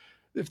glove.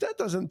 If that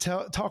doesn't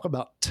talk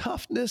about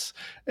toughness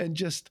and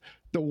just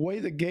the way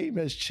the game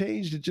has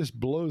changed, it just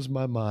blows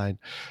my mind.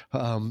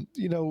 One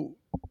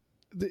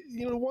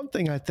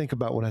thing I think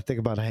about when I think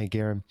about Hank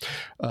Aaron,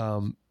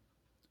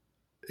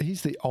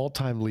 he's the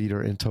all-time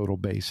leader in total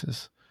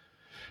bases.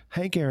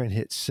 Hank Aaron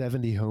hit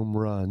 70 home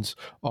runs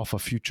off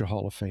of future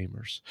Hall of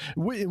Famers.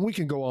 We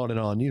can go on and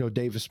on.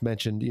 Davis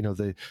mentioned,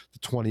 the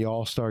 20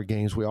 All-Star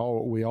games. We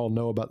all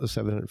know about the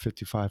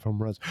 755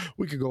 home runs.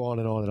 We could go on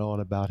and on and on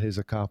about his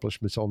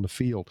accomplishments on the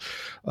field.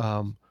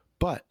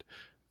 But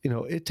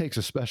it takes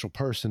a special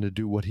person to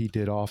do what he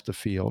did off the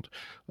field.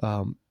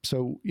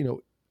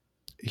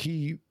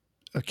 He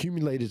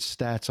accumulated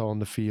stats on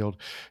the field.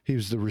 He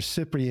was the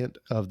recipient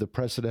of the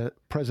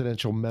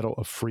Presidential Medal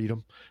of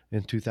Freedom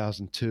in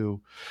 2002.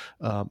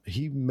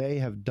 He may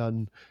have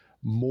done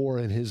more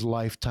in his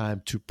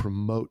lifetime to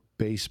promote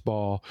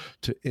baseball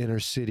to inner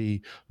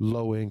city,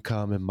 low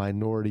income, and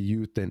minority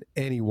youth than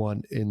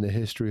anyone in the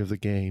history of the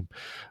game.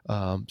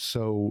 A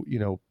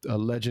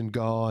legend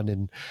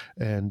gone,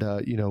 and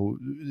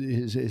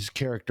his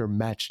character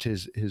matched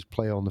his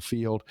play on the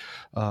field.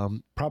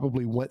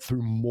 Probably went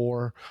through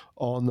more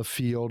on the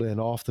field and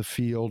off the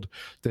field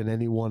than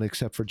anyone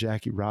except for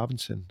Jackie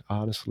Robinson,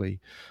 honestly.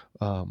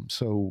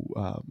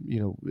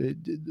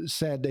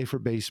 Sad day for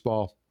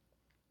baseball.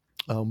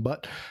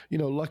 But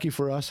lucky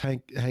for us,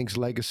 Hank's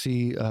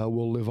legacy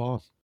will live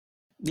on.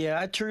 Yeah,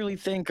 I truly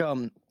think.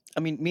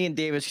 Me and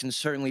Davis can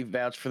certainly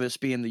vouch for this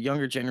being the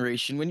younger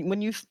generation.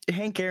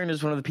 Hank Aaron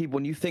is one of the people.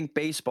 When you think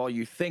baseball,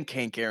 you think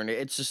Hank Aaron.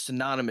 It's just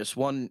synonymous,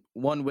 one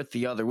with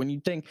the other. When you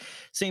think,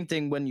 same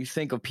thing when you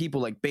think of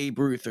people like Babe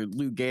Ruth or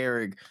Lou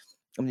Gehrig.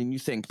 You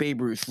think Babe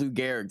Ruth, Lou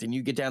Gehrig, then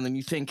you get down, then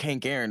you think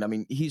Hank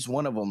Aaron. He's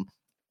one of them.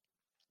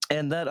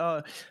 And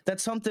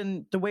that's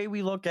something, the way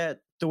we look at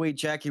the way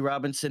Jackie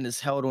Robinson is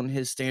held on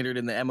his standard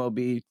in the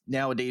MLB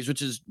nowadays,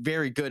 which is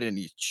very good and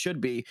he should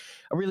be.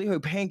 I really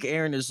hope Hank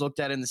Aaron is looked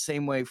at in the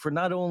same way for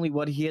not only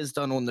what he has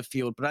done on the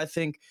field, but I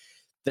think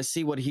to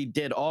see what he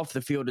did off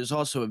the field is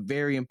also a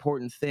very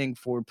important thing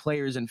for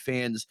players and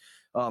fans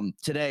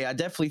today. I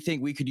definitely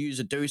think we could use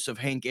a dose of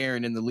Hank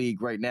Aaron in the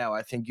league right now.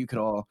 I think you could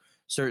all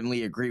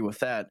certainly agree with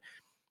that.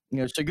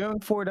 So going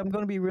forward, I'm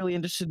going to be really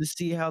interested to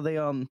see how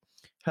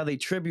they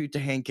tribute to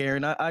Hank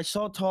Aaron. I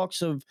saw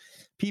talks of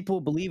people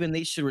believing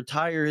they should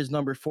retire his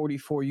number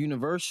 44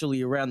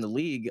 universally around the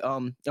league. I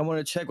want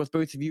to check with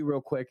both of you real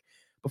quick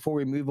before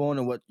we move on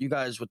and what you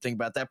guys would think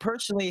about that.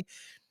 Personally,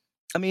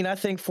 I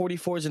think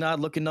 44 is an odd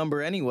looking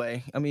number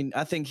anyway.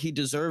 I think he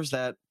deserves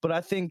that, but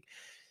I think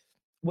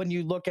when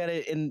you look at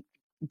it in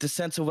the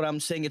sense of what I'm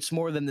saying, it's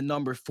more than the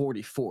number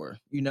 44.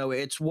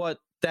 It's what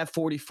that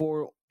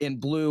 44 in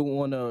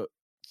blue on a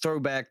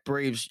throwback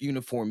Braves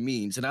uniform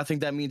means. And I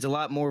think that means a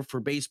lot more for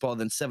baseball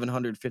than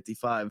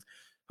 755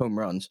 home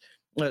runs.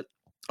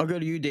 I'll go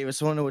to you,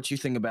 Davis. I want to know what you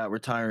think about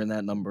retiring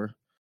that number.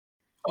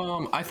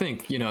 I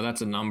think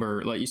that's a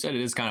number. Like you said,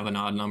 it is kind of an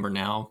odd number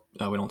now.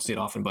 We don't see it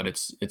often, but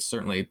it's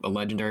certainly a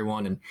legendary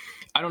one. And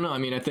I don't know. I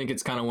mean, I think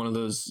it's kind of one of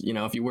those.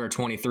 If you wear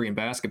 23 in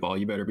basketball,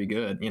 you better be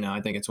good. I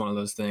think it's one of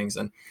those things.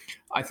 And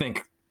I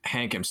think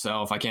Hank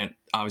himself,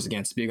 obviously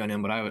can't speak on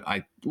him, but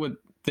I would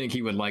think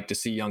he would like to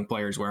see young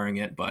players wearing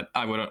it. But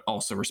I would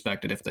also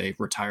respect it if they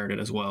retired it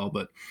as well.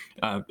 But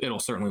it'll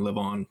certainly live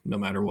on no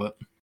matter what.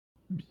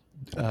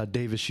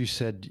 Davis, you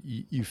said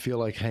you feel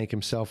like Hank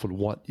himself would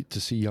want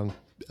to see young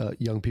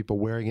people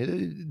wearing it.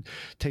 It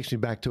takes me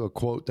back to a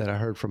quote that I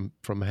heard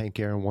from Hank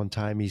Aaron one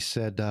time. He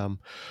said,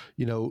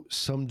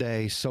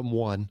 someday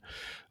someone,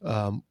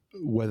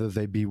 whether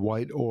they be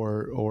white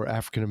or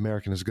African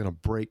American, is going to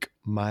break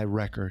my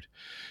record.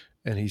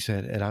 And he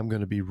said, and I'm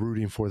going to be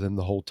rooting for them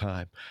the whole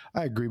time.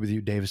 I agree with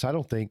you, Davis. I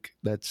don't think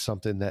that's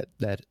something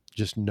that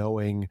just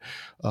knowing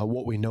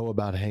what we know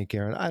about Hank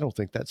Aaron, I don't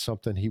think that's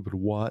something he would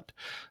want.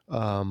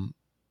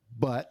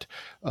 But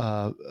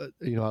I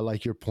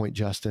like your point,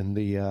 Justin.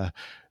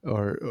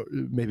 Or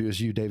maybe it was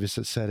you, Davis,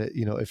 that said it.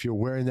 If you're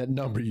wearing that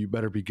number, you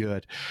better be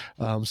good.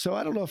 So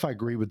I don't know if I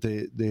agree with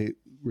the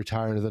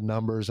retiring of the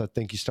numbers. I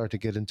think you start to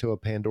get into a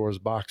Pandora's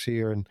box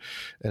here, and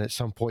at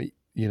some point,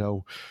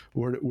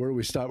 where do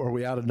we stop? Are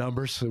we out of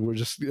numbers? So we're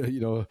just,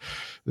 the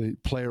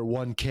player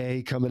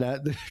 1K coming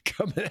to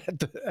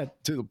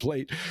the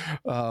plate.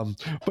 But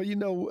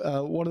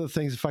one of the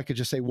things, if I could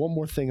just say one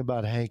more thing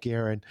about Hank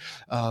Aaron,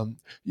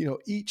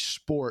 each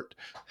sport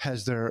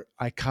has their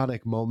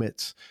iconic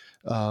moments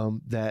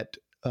that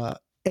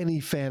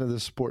any fan of the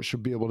sport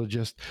should be able to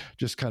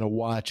just kind of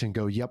watch and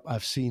go, yep,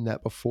 I've seen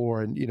that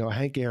before. And,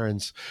 Hank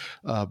Aaron's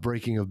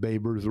breaking of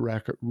Babe Ruth's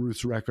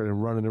record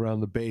and running around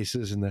the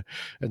bases and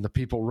the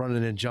people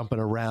running and jumping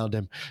around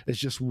him. It's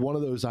just one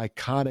of those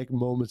iconic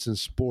moments in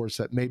sports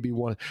that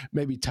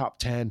maybe top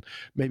 10,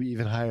 maybe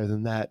even higher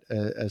than that,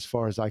 as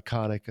far as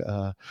iconic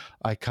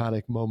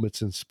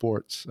moments in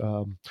sports,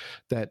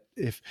 that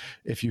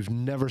if you've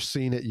never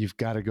seen it, you've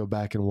got to go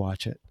back and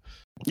watch it.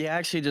 Yeah, I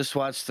actually just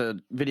watched the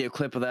video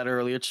clip of that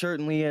earlier. It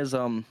certainly is.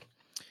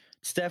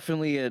 It's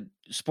definitely a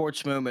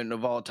sports moment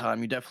of all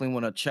time. You definitely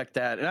want to check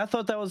that. And I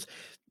thought that was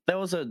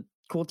a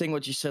cool thing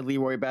what you said,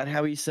 Leroy, about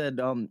how he said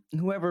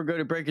whoever go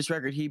to break his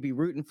record, he'd be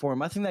rooting for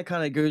him. I think that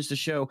kind of goes to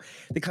show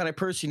the kind of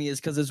person he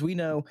is, because as we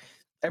know,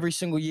 every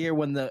single year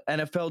when the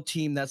NFL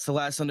team that's the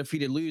last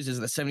undefeated loses,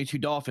 the 72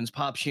 Dolphins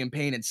pop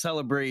champagne and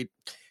celebrate,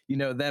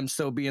 them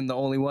still being the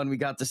only one. We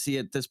got to see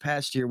it this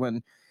past year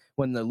when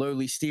the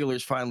lowly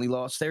Steelers finally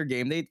lost their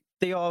game.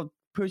 They all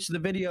posted the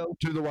video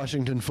to the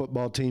Washington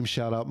football team.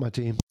 Shout out my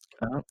team.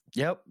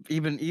 Yep,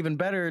 even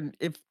better.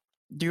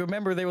 Do you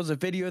remember there was a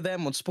video of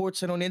them on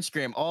Sports and on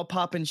Instagram, all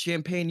popping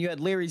champagne? You had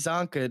Larry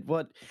Zonka at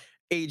what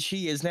age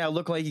he is now,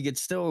 look like he could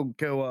still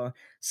go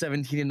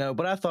 17-0.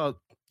 But I thought,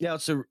 yeah,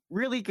 it's a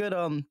really good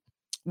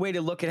way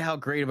to look at how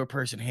great of a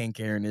person Hank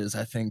Aaron is,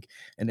 I think,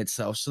 in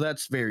itself. So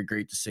that's very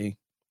great to see.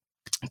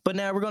 But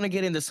now we're going to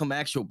get into some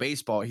actual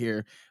baseball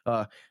here.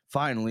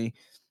 Finally,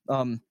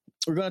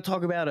 we're going to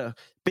talk about a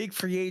big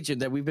free agent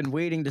that we've been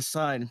waiting to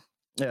sign.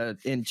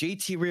 In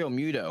JT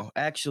Realmuto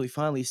actually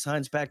finally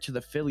signs back to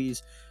the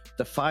Phillies,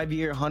 the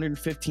 5-year,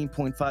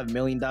 $115.5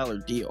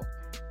 million deal.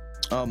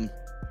 And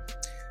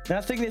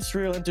I think it's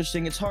real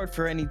interesting. It's hard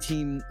for any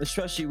team,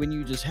 especially when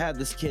you just had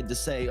this kid, to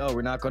say, "Oh,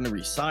 we're not going to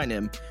re-sign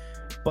him."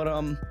 But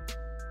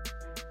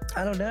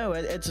I don't know.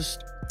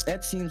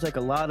 That seems like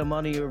a lot of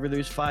money over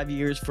those 5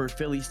 years for a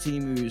Phillies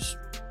team who's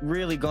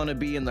really going to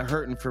be in the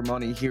hurting for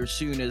money here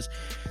soon, as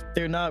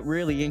they're not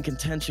really in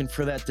contention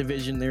for that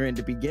division they're in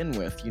to begin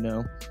with,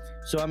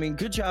 So, I mean,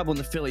 good job on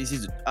the Phillies.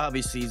 He's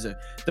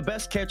the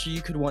best catcher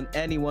you could want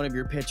any one of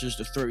your pitchers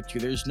to throw to.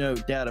 There's no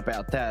doubt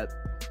about that.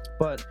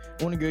 But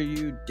I want to go to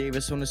you,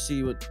 Davis. I want to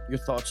see what your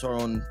thoughts are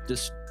on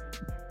this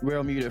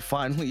Realmuto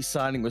finally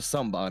signing with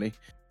somebody.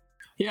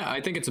 Yeah,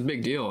 I think it's a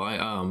big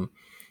deal.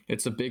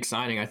 It's a big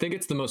signing. I think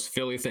it's the most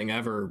Philly thing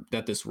ever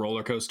that this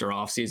roller coaster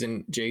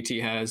offseason JT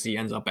has. He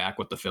ends up back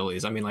with the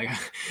Phillies. I mean, like,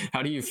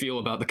 how do you feel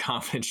about the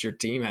confidence your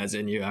team has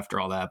in you after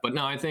all that? But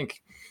no, I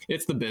think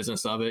it's the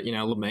business of it.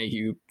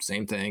 LeMahieu,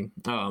 same thing.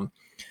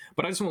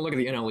 But I just want to look at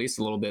the NL East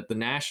a little bit. The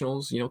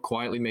Nationals,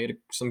 quietly made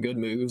some good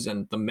moves,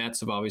 and the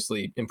Mets have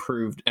obviously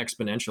improved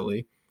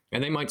exponentially,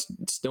 and they might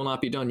still not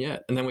be done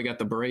yet. And then we got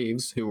the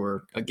Braves, who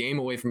were a game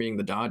away from being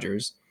the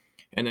Dodgers.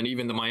 And then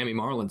even the Miami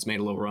Marlins made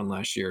a little run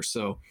last year.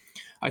 So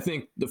I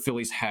think the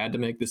Phillies had to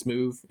make this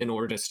move in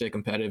order to stay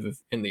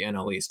competitive in the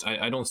NL East.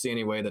 I don't see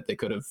any way that they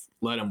could have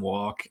let him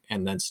walk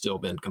and then still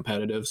been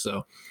competitive.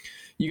 So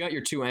you got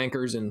your two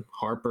anchors in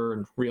Harper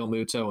and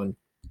Realmuto, and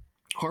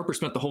Harper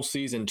spent the whole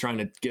season trying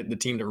to get the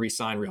team to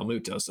re-sign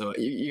Realmuto. So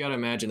you got to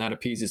imagine that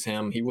appeases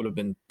him. He would have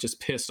been just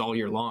pissed all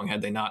year long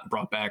had they not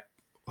brought back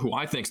who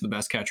I think is the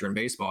best catcher in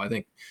baseball. I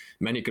think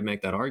many could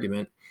make that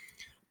argument.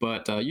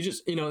 But you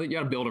got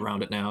to build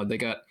around it now. They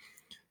got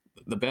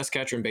the best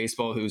catcher in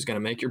baseball who's going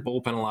to make your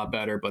bullpen a lot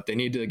better, but they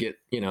need to get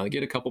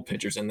a couple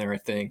pitchers in there, I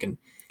think, and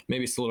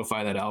maybe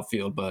solidify that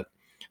outfield. But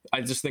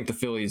I just think the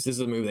Phillies, this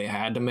is a move they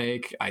had to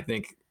make. I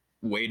think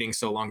waiting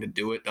so long to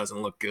do it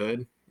doesn't look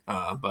good.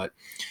 But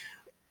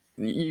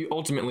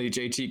ultimately,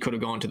 JT could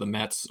have gone to the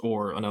Mets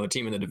or another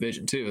team in the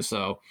division too.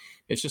 So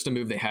it's just a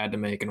move they had to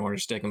make in order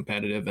to stay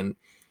competitive. And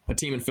a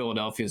team in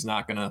Philadelphia is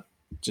not going to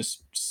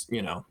just,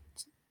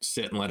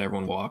 sit and let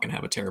everyone walk and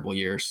have a terrible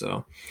year.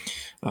 So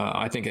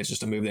I think it's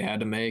just a move they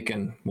had to make,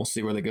 and we'll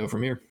see where they go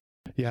from here.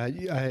 Yeah,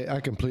 I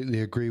completely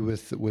agree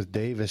with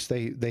Davis.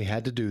 They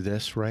had to do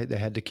this, right? They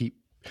had to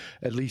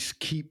at least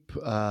keep.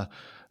 I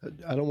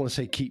don't want to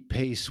say keep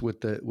pace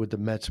with the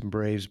Mets and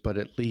Braves, but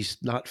at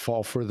least not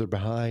fall further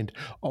behind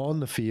on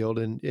the field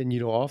and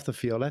off the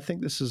field. I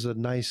think this is a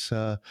nice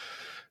a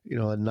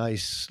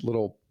nice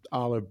little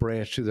olive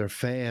branch to their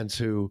fans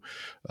who.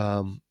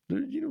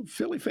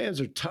 Philly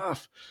fans are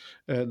tough,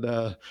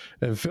 and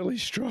Philly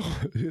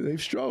they've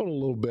struggled a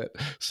little bit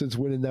since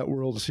winning that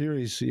World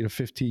Series,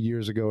 15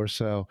 years ago or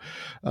so.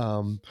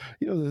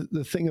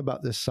 The thing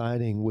about this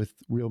signing with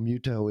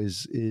Realmuto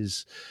is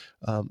he's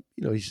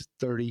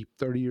 30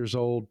 years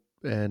old,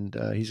 and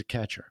he's a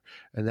catcher,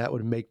 and that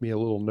would make me a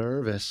little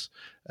nervous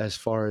as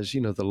far as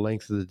the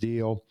length of the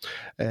deal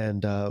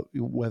and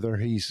whether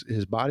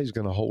his body's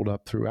going to hold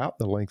up throughout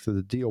the length of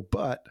the deal.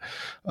 But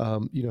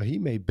he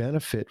may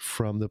benefit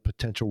from the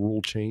potential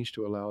rule change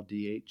to allow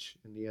DH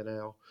in the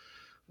NL.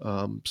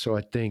 So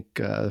I think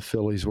the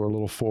Phillies were a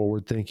little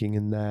forward thinking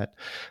in that.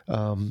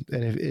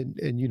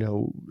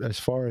 As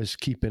far as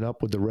keeping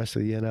up with the rest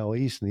of the NL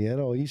East, and the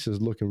NL East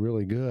is looking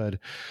really good.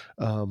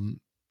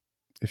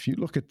 If you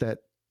look at the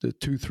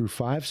 2 through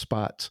 5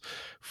 spots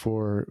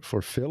for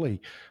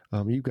Philly,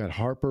 you've got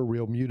Harper,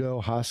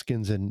 Realmuto,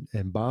 Hoskins,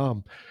 and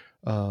Baum.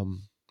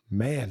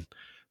 Man,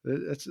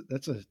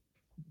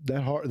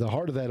 the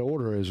heart of that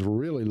order is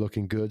really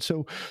looking good.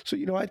 So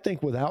I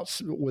think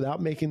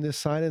without making this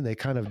signing, they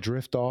kind of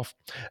drift off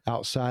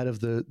outside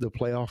of the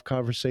playoff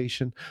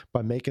conversation.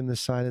 By making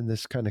this signing,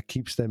 this kind of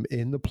keeps them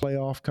in the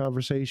playoff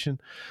conversation.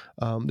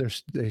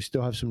 They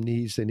still have some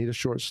needs. They need a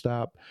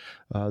shortstop.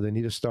 They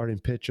need a starting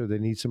pitcher. They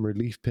need some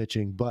relief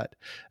pitching. But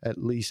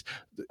at least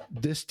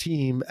this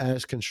team,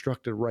 as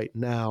constructed right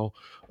now,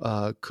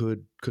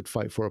 could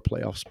fight for a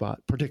playoff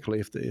spot, particularly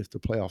if the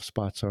playoff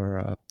spots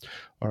are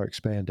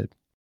expanded.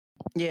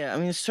 Yeah, I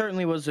mean, it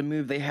certainly was a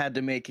move they had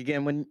to make.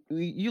 Again, when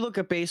you look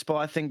at baseball,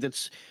 I think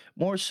that's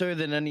more so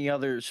than any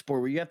other sport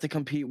where you have to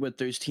compete with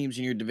those teams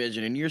in your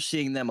division, and you're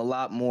seeing them a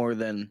lot more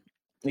than,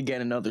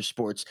 again, in other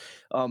sports.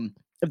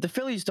 If the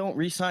Phillies don't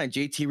re-sign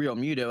JT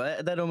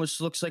Realmuto, that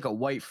almost looks like a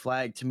white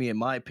flag to me, in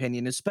my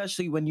opinion,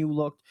 especially when you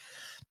look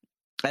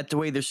at the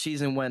way their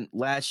season went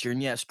last year.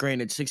 And yes,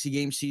 granted,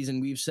 60-game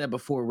season, we've said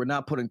before, we're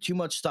not putting too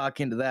much stock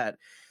into that.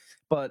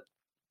 But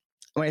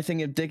I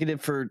think indicative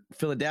for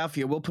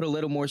Philadelphia, we'll put a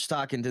little more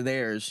stock into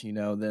theirs,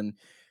 than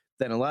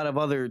a lot of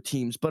other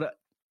teams. But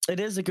it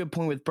is a good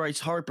point with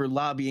Bryce Harper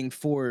lobbying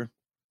for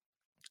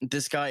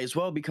this guy as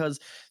well, because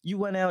you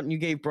went out and you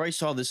gave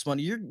Bryce all this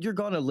money. You're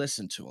going to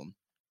listen to him.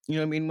 You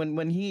know what I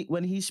mean?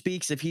 When he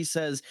speaks, if he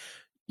says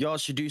y'all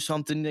should do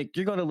something, like,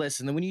 you're going to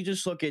listen. And when you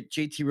just look at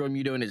JT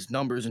Realmuto and his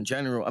numbers in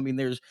general, I mean,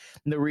 there's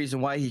no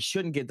reason why he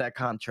shouldn't get that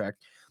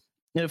contract.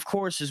 And of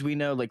course, as we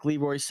know, like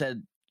Leroy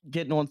said,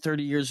 getting on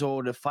 30 years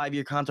old, a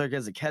 5-year contract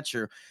as a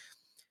catcher.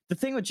 The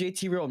thing with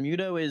JT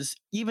Realmuto is,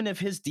 even if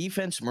his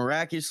defense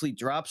miraculously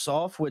drops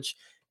off, which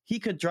he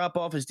could drop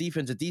off his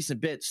defense a decent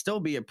bit,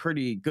 still be a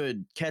pretty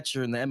good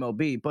catcher in the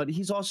MLB. But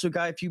he's also a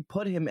guy, if you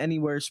put him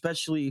anywhere,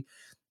 especially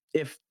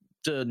if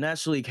the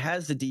National League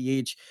has the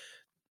DH,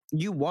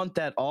 you want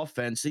that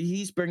offense.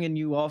 He's bringing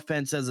you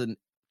offense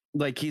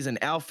like he's an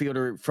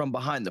outfielder from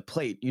behind the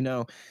plate,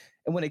 And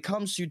when it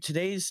comes to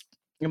today's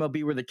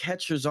MLB, where the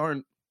catchers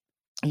aren't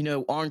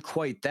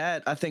quite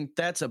that, I think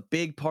that's a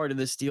big part of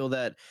this deal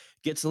that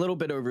gets a little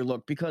bit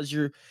overlooked, because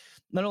you're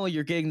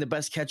getting the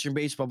best catcher in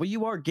baseball, but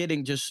you are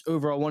getting just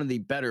overall one of the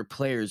better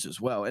players as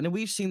well. And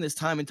we've seen this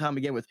time and time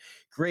again with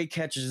great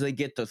catchers. They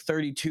get the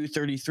 32,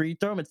 33,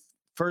 throw them at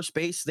first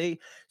base. They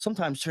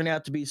sometimes turn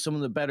out to be some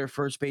of the better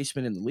first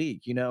basemen in the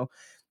league, And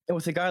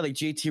with a guy like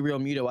JT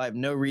Realmuto, I have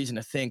no reason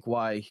to think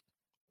why,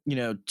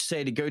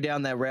 say to go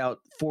down that route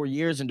 4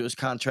 years into his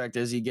contract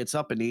as he gets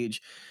up in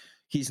age,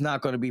 he's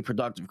not going to be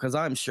productive, because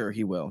I'm sure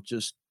he will.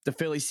 Just the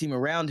Phillies team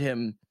around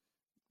him,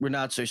 we're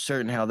not so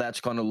certain how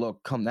that's going to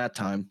look come that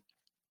time.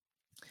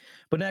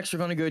 But next, we're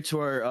going to go to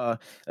our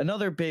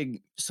another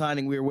big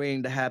signing we were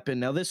waiting to happen.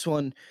 Now, this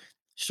one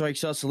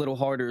strikes us a little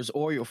harder as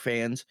Oriole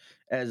fans,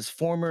 as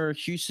former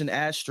Houston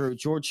Astro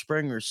George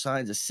Springer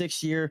signs a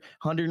 6-year,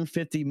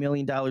 $150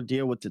 million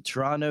deal with the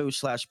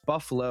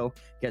Toronto/Buffalo,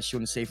 guess you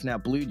want to say for now,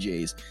 Blue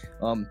Jays.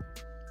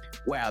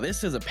 Wow,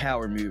 this is a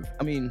power move.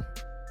 I mean,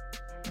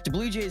 the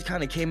Blue Jays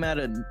kind of came out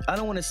of, I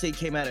don't want to say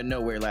came out of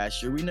nowhere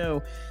last year. We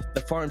know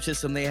the farm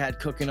system they had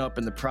cooking up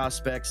and the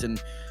prospects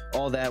and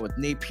all that, with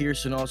Nate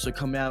Pearson also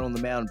coming out on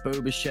the mound, Bo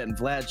Bichette and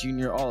Vlad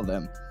Jr., all of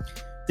them.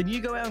 Then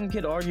you go out and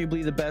get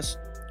arguably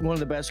one of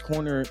the best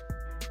corner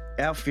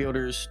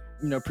outfielders.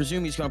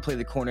 Presume he's going to play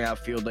the corner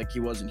outfield like he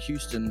was in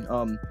Houston.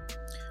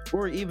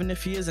 or even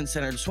if he isn't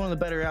center, just one of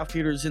the better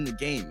outfielders in the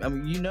game. I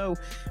mean,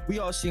 we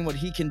all seen what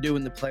he can do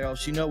in the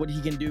playoffs. You know what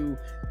he can do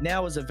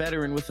now as a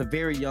veteran with a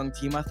very young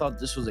team. I thought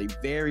this was a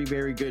very,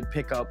 very good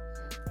pickup.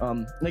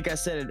 Like I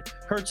said, it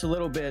hurts a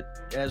little bit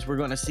as we're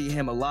going to see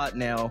him a lot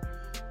now,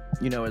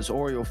 as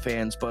Oriole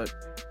fans. But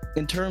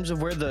in terms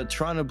of where the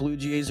Toronto Blue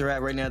Jays are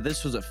at right now,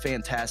 this was a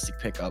fantastic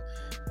pickup.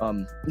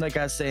 Like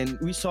I was saying,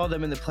 we saw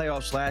them in the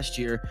playoffs last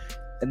year,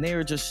 and they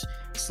were just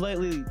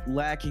slightly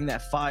lacking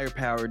that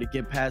firepower to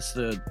get past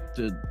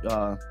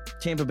the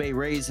Tampa Bay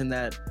Rays in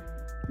that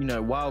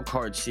wild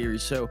card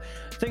series. So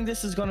I think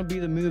this is going to be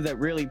the move that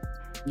really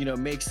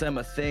makes them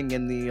a thing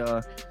in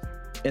the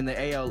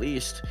AL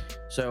East.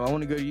 So I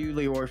want to go to you,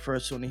 Leroy,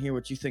 first. I want to hear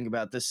what you think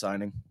about this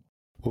signing.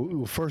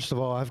 Well, first of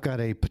all, I've got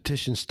a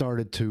petition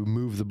started to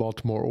move the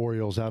Baltimore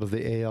Orioles out of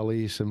the AL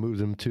East and move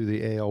them to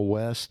the AL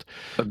West.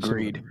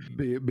 Agreed. So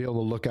be able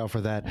to look out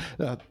for that.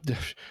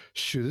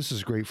 Shoot, this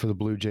is great for the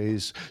Blue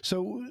Jays.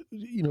 So,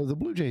 the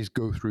Blue Jays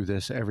go through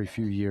this every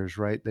few years,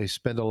 right? They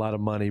spend a lot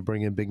of money,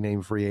 bring in big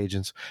name free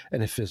agents,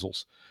 and it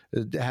fizzles.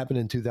 It happened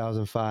in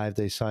 2005.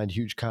 They signed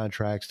huge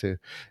contracts to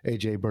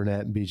A.J.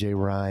 Burnett and B.J.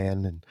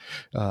 Ryan,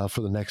 and for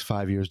the next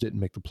 5 years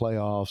didn't make the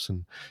playoffs.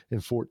 And in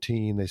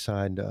 2014, they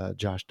signed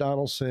Josh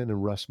Donaldson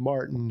and Russ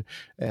Martin,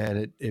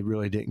 and it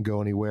really didn't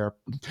go anywhere.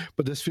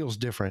 But this feels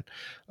different.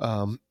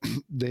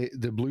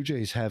 The Blue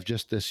Jays have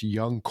just this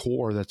young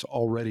core that's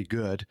already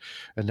good,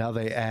 and now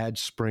they add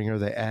Springer,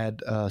 they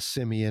add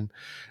Semien,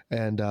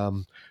 and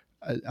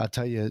I'll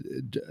tell you,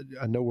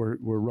 I know we're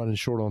running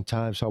short on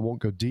time, so I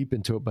won't go deep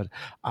into it, but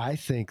I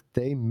think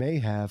they may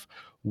have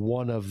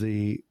one of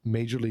the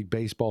Major League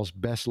Baseball's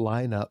best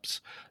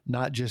lineups,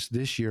 not just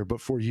this year,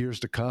 but for years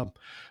to come.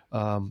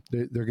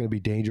 They're going to be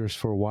dangerous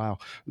for a while.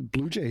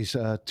 Blue Jays,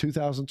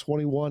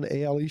 2021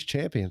 AL East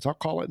champions. I'll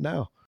call it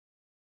now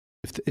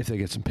if they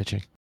get some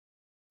pitching.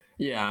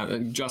 Yeah,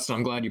 Justin,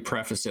 I'm glad you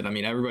prefaced it. I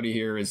mean, everybody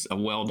here is a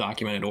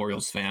well-documented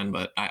Orioles fan,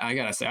 but I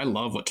got to say, I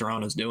love what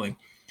Toronto's doing.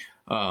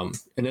 And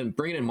then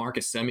bringing in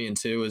Marcus Semien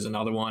too is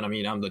another one. I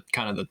mean, I'm the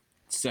kind of the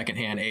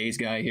secondhand A's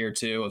guy here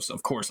too. So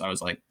of course, I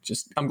was like,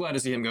 I'm glad to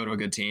see him go to a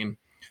good team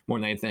more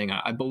than anything.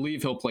 I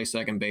believe he'll play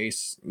second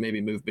base, maybe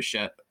move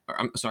Bichette.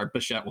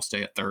 Bichette will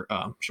stay at third,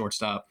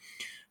 shortstop.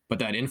 But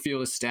that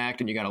infield is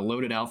stacked, and you got a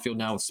loaded outfield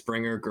now with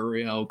Springer,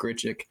 Gurriel,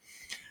 Grichuk.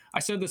 I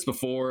said this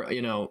before.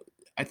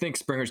 I think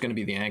Springer's going to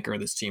be the anchor of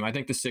this team. I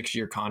think the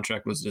 6-year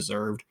contract was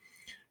deserved.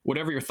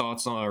 Whatever your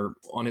thoughts are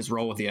on his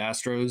role with the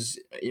Astros,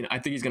 I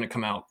think he's going to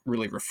come out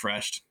really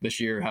refreshed this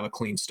year, have a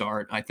clean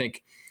start. I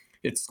think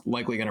it's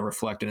likely going to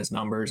reflect in his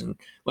numbers. And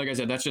like I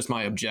said, that's just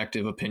my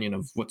objective opinion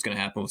of what's going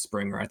to happen with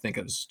Springer. I think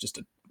it was just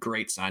a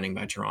great signing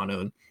by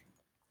Toronto. And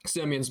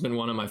Semien's been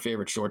one of my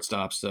favorite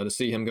shortstops. So to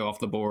see him go off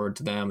the board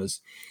to them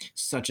is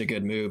such a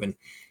good move. And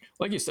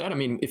like you said, I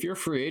mean, if you're a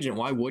free agent,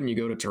 why wouldn't you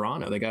go to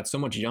Toronto? They got so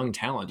much young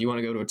talent. You want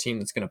to go to a team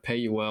that's going to pay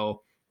you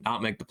well,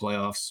 not make the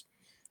playoffs.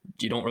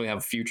 You don't really have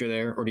a future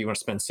there, or do you want to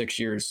spend 6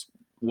 years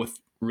with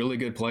really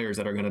good players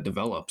that are going to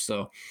develop?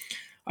 So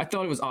I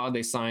thought it was odd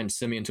they signed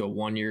Semien to a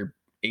 1-year,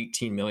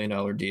 $18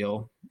 million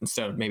deal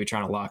instead of maybe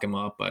trying to lock him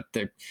up. But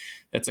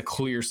that's a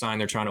clear sign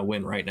they're trying to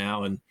win right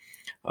now. And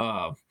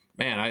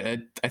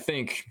man, I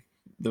think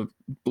the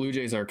Blue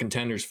Jays are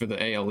contenders for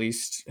the AL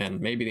East and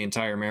maybe the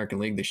entire American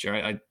League this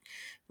year.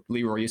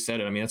 Leroy, you said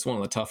it. I mean, it's one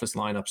of the toughest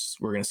lineups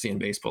we're going to see in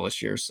baseball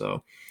this year.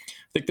 So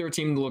I think they're a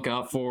team to look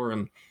out for.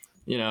 And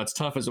it's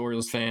tough as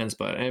Orioles fans,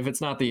 but if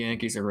it's not the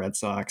Yankees or Red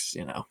Sox,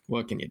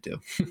 what can you do?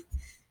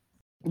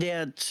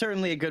 Yeah,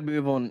 certainly a good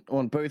move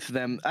on both of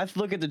them. I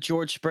look at the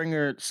George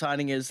Springer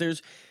signing is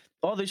there's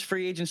all these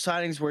free agent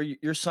signings where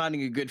you're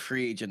signing a good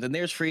free agent, and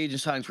there's free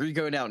agent signings where you're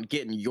going out and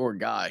getting your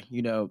guy.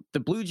 The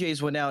Blue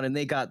Jays went out and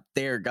they got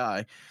their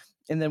guy,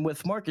 and then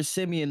with Marcus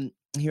Semien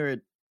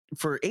here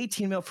for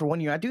 18 mil for 1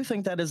 year, I do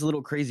think that is a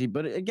little crazy.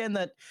 But again,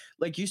 that,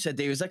 like you said,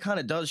 Davis, that kind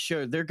of does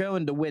show they're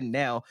going to win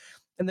now.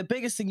 And the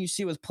biggest thing you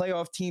see with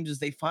playoff teams is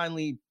they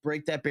finally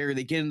break that barrier.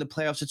 They get in the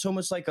playoffs. It's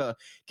almost like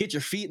get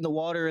your feet in the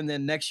water, and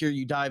then next year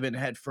you dive in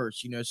head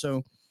first,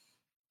 So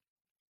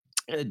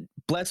it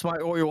bless my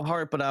Oriole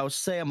heart, but I would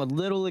say I'm a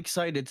little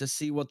excited to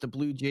see what the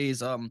Blue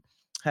Jays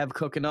have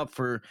cooking up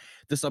for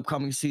this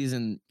upcoming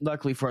season.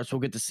 Luckily for us,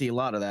 we'll get to see a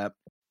lot of that.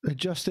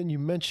 Justin, you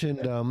mentioned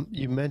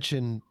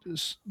the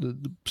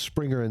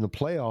Springer in the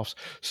playoffs.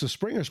 So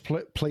Springer's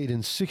played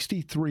in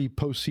 63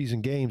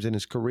 postseason games in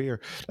his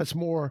career. That's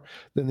more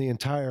than the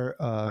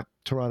entire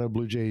Toronto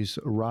Blue Jays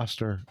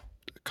roster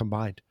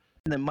combined.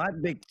 And then my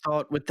big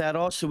thought with that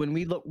also, when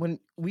we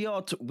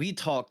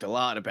talked a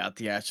lot about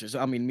the Astros.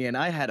 I mean, man,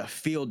 I had a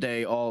field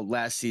day all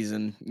last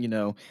season,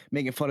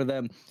 making fun of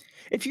them.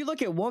 If you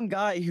look at one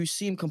guy who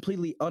seemed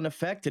completely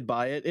unaffected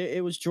by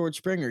it was George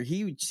Springer.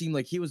 He seemed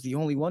like he was the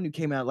only one who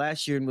came out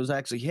last year and was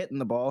actually hitting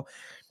the ball.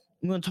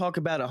 I'm going to talk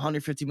about a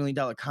 $150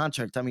 million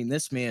contract. I mean,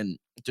 this man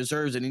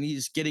deserves it, and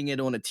he's getting it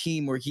on a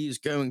team where he's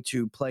going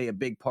to play a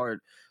big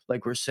part,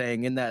 like we're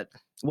saying, in that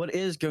what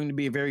is going to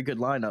be a very good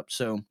lineup.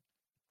 So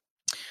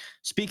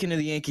speaking of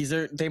the Yankees,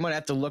 they might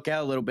have to look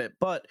out a little bit,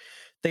 but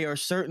they are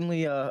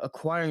certainly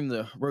acquiring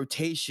the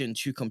rotation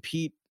to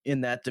compete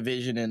in that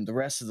division and the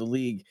rest of the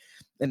league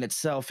in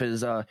itself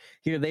is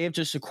here they have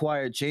just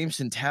acquired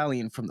Jameson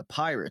Talion from the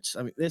Pirates.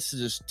 I mean, this is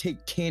just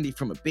take candy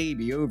from a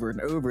baby over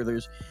and over.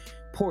 There's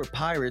poor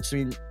Pirates. I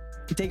mean,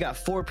 they got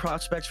 4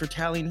 prospects for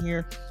Talion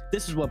here.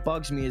 This is what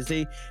bugs me is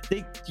the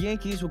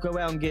Yankees will go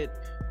out and get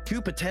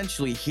who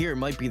potentially here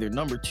might be their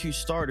number 2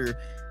 starter,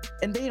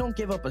 and they don't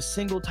give up a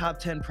single top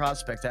 10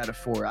 prospect out of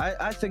 4.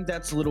 I think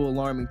that's a little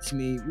alarming to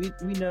me.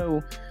 We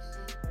know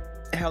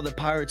how the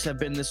Pirates have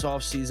been this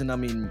offseason. I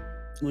mean,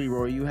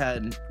 Leroy, you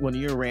had one of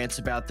your rants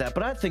about that,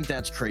 but I think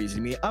that's crazy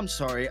to me. I'm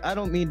sorry. I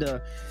don't mean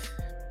to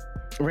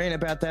rant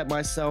about that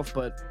myself,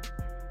 but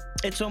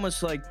it's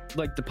almost like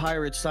the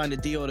Pirates signed a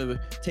deal to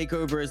take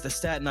over as the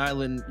Staten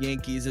Island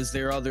Yankees as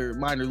their other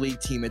minor league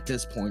team at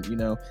this point, you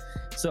know.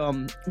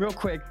 So real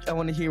quick, I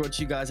want to hear what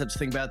you guys have to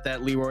think about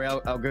that. Leroy,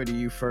 I'll go to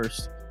you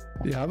first.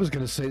 Yeah, I was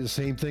going to say the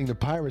same thing. The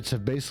Pirates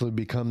have basically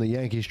become the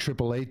Yankees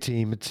AAA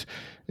team.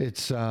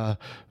 It's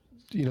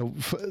you know,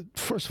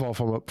 first of all,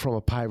 from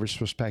a Pirates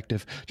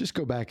perspective, just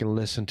go back and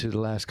listen to the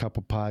last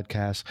couple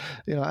podcasts.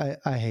 You know,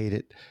 I hate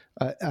it.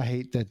 I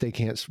hate that they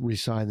can't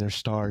re-sign their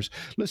stars.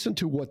 Listen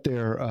to what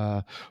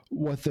their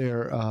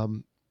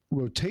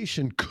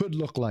rotation could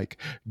look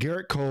like.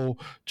 Garrett Cole,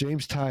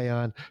 James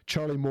Taillon,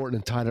 Charlie Morton,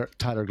 and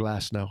Tyler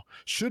Glasnow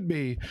should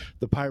be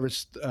the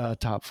Pirates'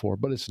 top 4,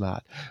 but it's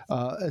not.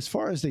 As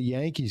far as the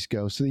Yankees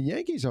go, so the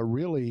Yankees are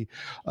really,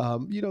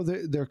 you know,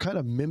 they're kind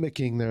of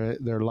mimicking their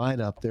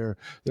lineup,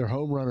 their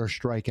home run or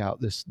strikeout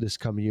this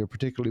coming year,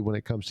 particularly when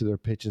it comes to their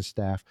pitching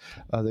staff.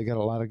 They got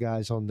a lot of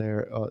guys on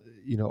their,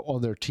 you know,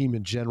 on their team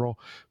in general,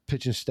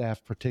 pitching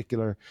staff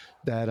particular,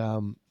 that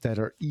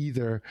are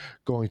either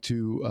going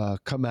to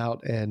come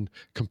out and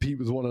compete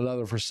with one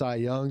another for Cy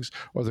Youngs,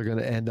 or they're going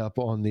to end up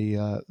on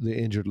the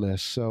injured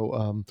list.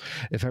 So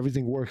if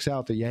everything works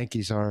out, the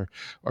Yankees are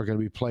going to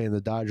be playing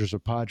the Dodgers or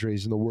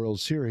Padres in the World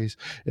Series.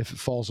 If it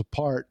falls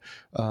apart,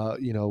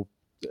 you know,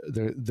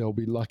 they'll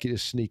be lucky to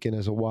sneak in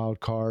as a wild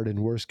card.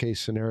 In worst case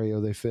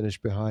scenario, they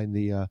finish behind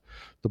the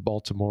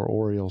Baltimore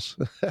Orioles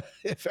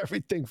if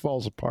everything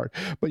falls apart.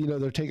 But you know,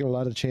 they're taking a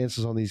lot of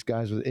chances on these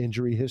guys with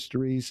injury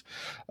histories.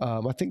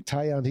 I think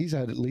Taillon, he's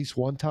had at least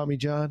 1 Tommy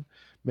John,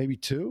 maybe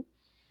 2.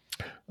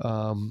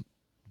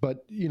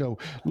 But you know,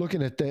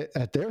 looking at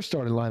their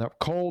starting lineup,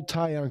 Cole,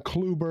 Taillon,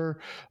 Kluber,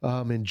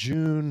 in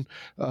June,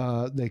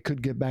 they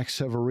could get back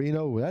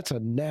Severino. That's a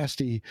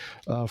nasty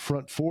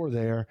front 4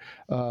 there.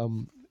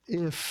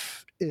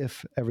 If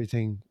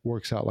everything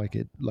works out like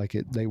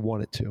they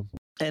want it to.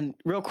 And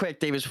real quick,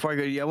 Davis, before I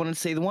go to you, I want to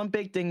say the one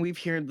big thing we've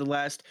heard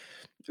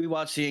we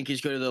watched the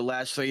Yankees go to the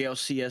last 3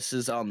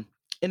 LCSs,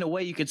 in a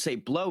way you could say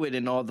blow it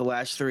in all the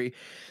last 3.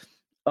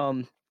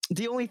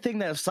 The only thing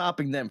that is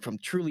stopping them from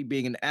truly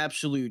being an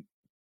absolute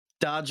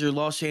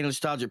Los Angeles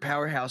Dodger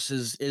powerhouse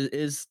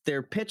is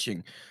their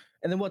pitching.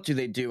 And then what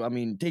do? I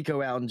mean, they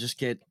go out and just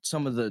get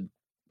some of the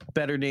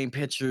better named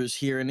pitchers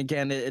here. And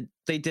again,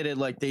 they did it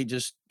like they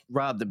just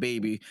robbed the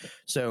baby.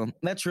 So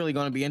that's really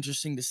going to be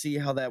interesting to see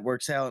how that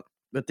works out.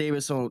 But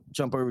Davis, I'll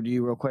jump over to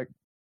you real quick.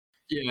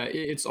 Yeah,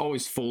 it's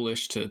always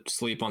foolish to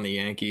sleep on the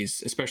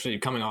Yankees, especially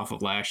coming off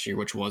of last year,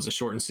 which was a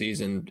shortened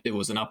season. It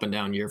was an up and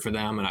down year for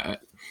them, and I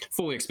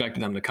fully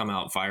expected them to come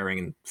out firing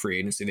in free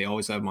agency. They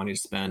always have money to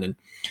spend, and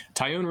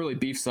Taillon really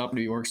beefs up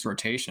New York's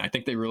rotation. I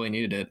think they really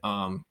needed it.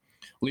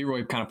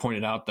 Leroy kind of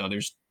pointed out, though,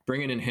 there's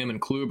bringing in him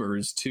and Kluber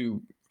as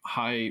 2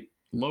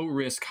 low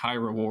risk, high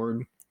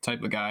reward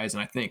type of guys,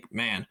 and I think,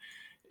 man,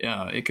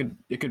 it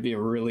could be a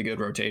really good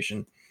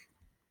rotation.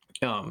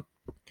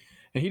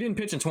 And he didn't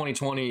pitch in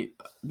 2020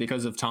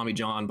 because of Tommy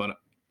John, but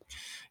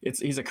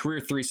he's a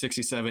career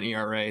 3.67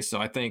 ERA.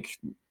 So I think,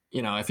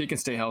 you know, if he can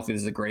stay healthy,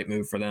 this is a great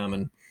move for them.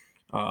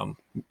 And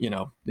you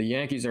know, the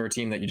Yankees are a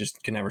team that you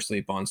just can never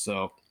sleep on.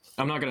 So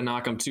I'm not going to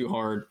knock them too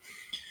hard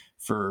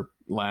for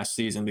last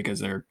season because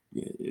they're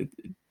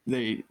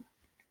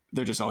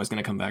just always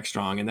going to come back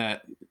strong. And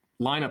that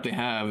lineup they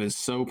have is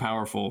so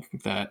powerful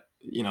that,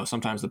 you know,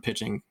 sometimes the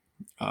pitching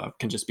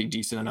can just be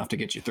decent enough to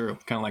get you through,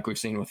 kind of like we've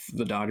seen with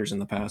the Dodgers in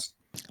the past.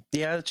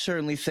 Yeah, I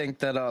certainly think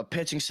that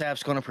pitching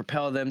staff's going to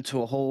propel them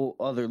to a whole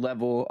other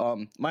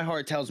level. My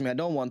heart tells me I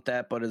don't want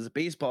that, but as a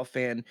baseball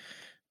fan,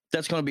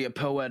 that's going to be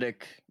a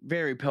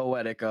very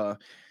poetic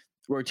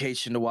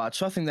rotation to watch.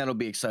 So I think that'll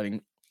be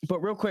exciting.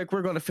 But real quick,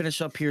 we're going to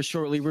finish up here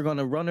shortly. We're going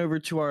to run over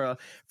to our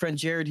friend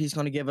Jared. He's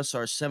going to give us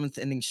our 7th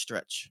inning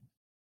stretch.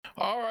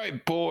 All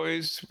right,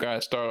 boys, we've got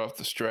to start off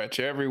the stretch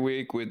every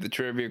week with the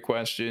trivia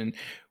question.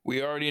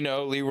 We already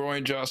know Leroy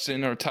and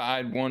Justin are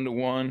tied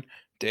 1-1.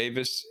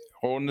 Davis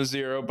holding the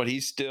 0, but he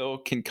still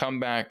can come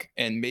back,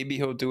 and maybe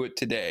he'll do it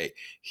today.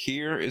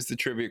 Here is the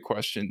trivia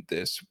question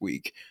this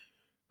week.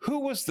 Who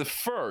was the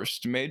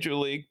first Major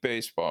League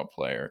Baseball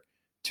player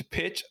to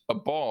pitch a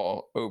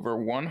ball over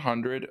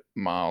 100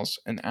 miles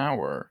an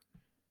hour?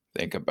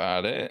 Think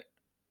about it.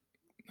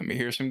 Let me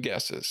hear some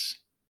guesses.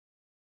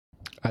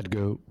 I'd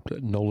go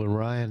Nolan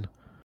Ryan.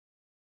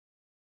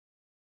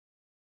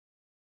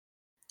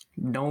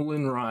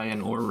 Nolan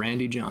Ryan or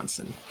Randy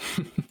Johnson.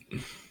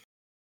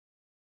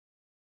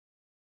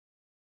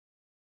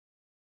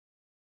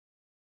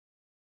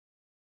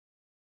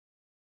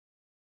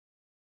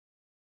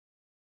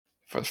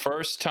 For the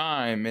first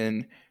time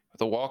in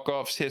the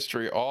walk-offs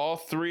history, all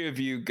three of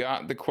you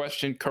got the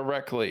question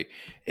correctly.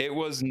 It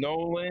was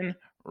Nolan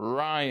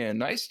Ryan.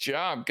 Nice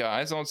job,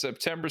 guys. On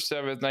September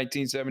 7th,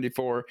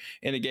 1974,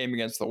 in a game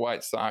against the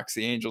White Sox,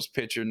 the Angels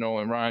pitcher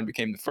Nolan Ryan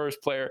became the first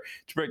player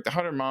to break the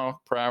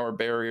 100-mile-per-hour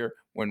barrier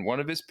when one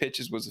of his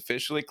pitches was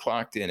officially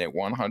clocked in at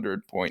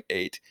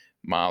 100.8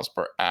 miles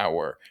per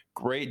hour.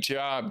 Great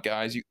job,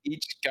 guys. You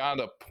each got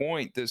a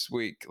point this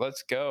week.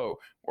 Let's go.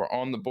 We're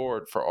on the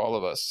board for all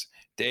of us.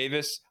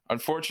 Davis,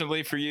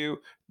 unfortunately for you,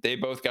 they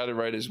both got it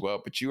right as well,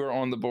 but you are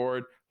on the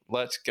board.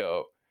 Let's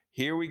go.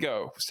 Here we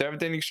go.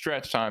 Seventh inning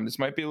stretch time. This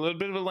might be a little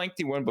bit of a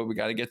lengthy one, but we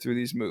got to get through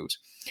these moves.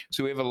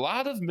 So we have a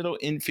lot of middle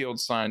infield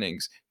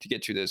signings to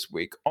get to this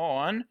week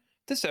on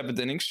the seventh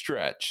inning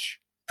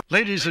stretch.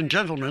 Ladies and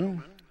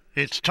gentlemen,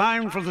 it's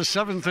time for the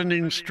seventh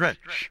inning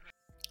stretch.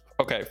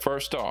 Okay,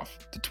 first off,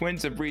 the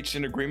Twins have reached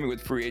an agreement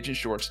with free agent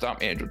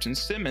shortstop Andrelton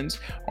Simmons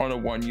on a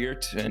one-year,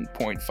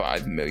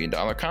 $10.5 million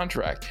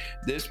contract.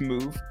 This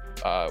move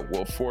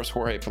will force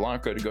Jorge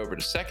Polanco to go over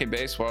to second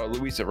base, while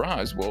Luis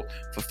Arraez will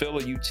fulfill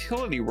a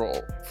utility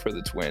role for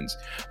the Twins.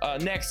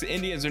 Next, the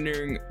Indians are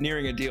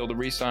nearing a deal to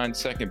re-sign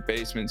second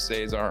baseman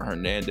Cesar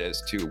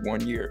Hernandez to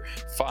 1 year,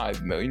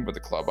 $5 million with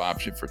a club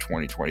option for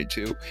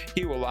 2022.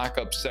 He will lock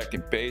up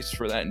second base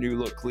for that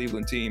new-look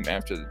Cleveland team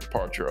after the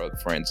departure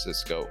of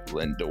Francisco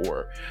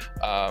Lindor.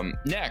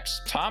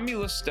 Next, Tommy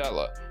La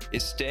Stella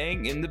is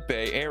staying in the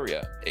Bay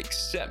Area,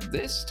 except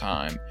this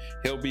time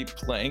he'll be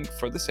playing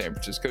for the San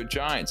Francisco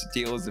Giants. The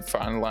deal isn't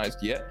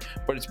finalized yet,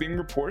 but it's being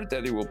reported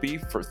that it will be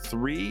for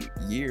 3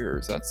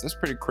 years. That's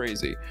pretty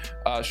crazy.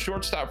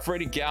 Shortstop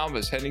Freddie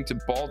Galvis heading to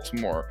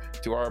Baltimore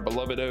to our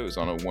beloved O's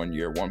on a 1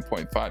 year,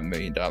 $1.5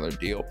 million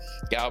deal.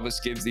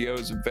 Galvis gives the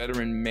O's a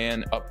veteran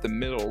man up the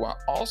middle while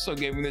also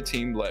giving the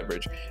team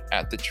leverage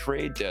at the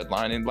trade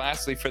deadline. And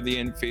lastly, for the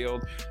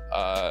infield,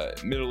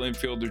 middle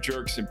infielder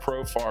Jurickson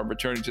Profar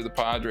returning to the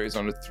Padres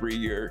on a 3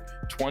 year,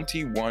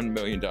 $21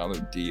 million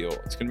deal.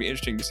 It's going to be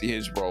interesting to see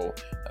his role.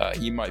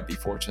 He might be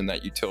fortunate in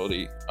that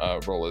utility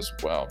role as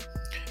well.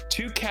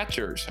 Two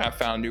catchers have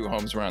found new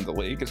homes around the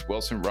league as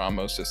Wilson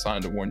Ramos has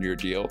signed a 1 year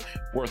deal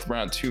worth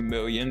around $2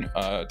 million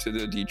to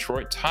the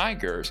Detroit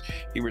Tigers.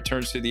 He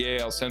returns to the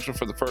AL Central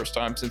for the first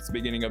time since the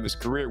beginning of his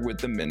career with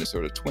the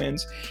Minnesota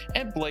Twins.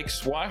 And Blake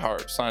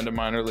Swihart signed a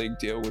minor league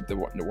deal with the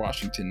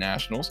Washington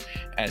Nationals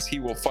as he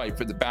will fight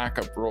for the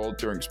backup role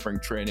during spring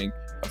training,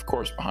 of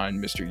course,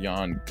 behind Mr.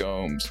 Yan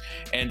Gomes.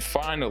 And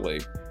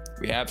finally,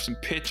 we have some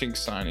pitching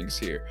signings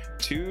here.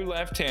 Two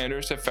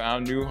left-handers have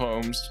found new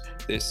homes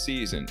this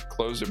season.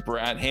 Closer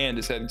Brad Hand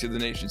is heading to the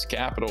nation's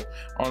capital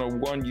on a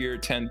 1 year,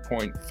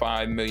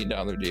 $10.5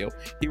 million deal.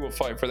 He will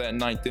fight for that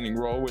ninth inning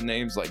role with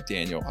names like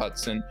Daniel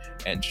Hudson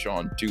and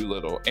Sean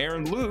Doolittle.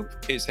 Aaron Loop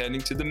is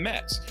heading to the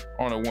Mets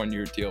on a 1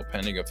 year deal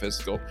pending a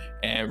physical.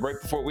 And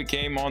right before we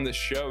came on the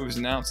show, it was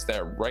announced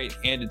that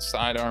right-handed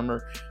side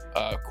armor,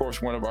 of course,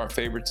 one of our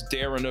favorites,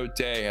 Darren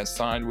O'Day, has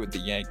signed with the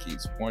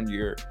Yankees. 1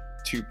 year,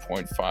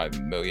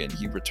 $2.5 million.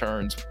 He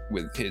returns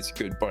with his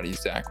good buddy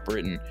Zach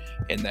Britton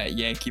in that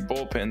Yankee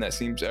bullpen that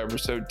seems ever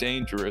so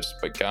dangerous.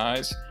 But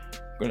guys, I'm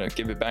gonna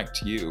give it back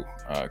to you.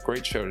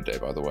 Great show today,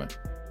 by the way.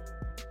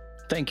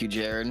 Thank you,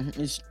 Jared.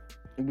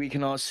 We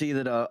can all see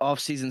that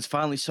off season's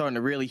finally starting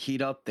to really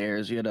heat up there,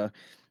 as we had a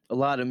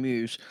lot of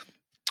moves.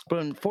 But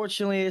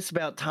unfortunately, it's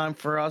about time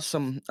for us.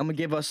 I'm gonna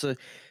give us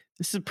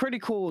this is pretty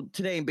cool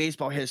today in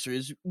baseball history.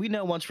 As we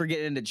know, once we're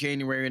getting into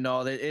January and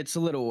all that, it's a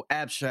little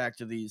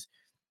abstract of these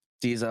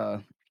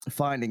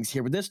findings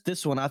here, but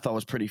this one I thought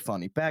was pretty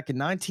funny. Back in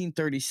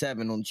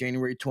 1937, on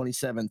January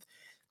 27th,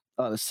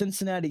 the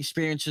Cincinnati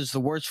experiences the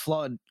worst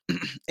flood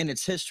in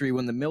its history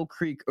when the Mill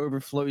Creek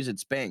overflows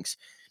its banks.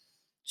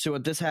 So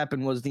what this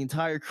happened was the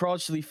entire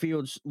Crossley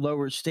Field's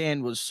lower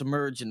stand was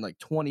submerged in like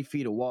 20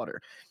 feet of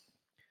water.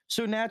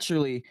 So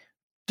naturally,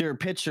 their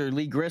pitcher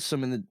Lee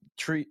Grissom and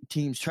the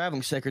team's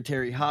traveling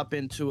secretary hop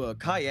into a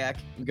kayak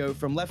and go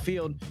from left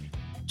field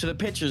to the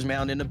pitcher's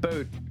mound in a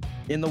boat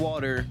in the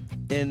water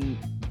in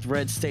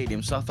Red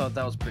Stadium. So I thought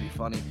that was pretty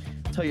funny.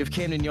 I'll tell you, if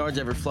Camden Yards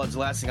ever floods, the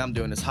last thing I'm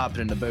doing is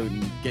hopping in the boat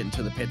and getting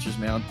to the pitcher's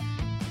mound.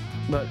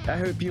 But I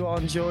hope you all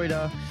enjoyed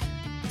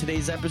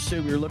today's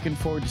episode. We were looking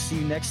forward to see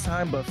you next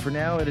time, but for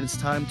now it is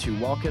time to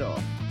walk it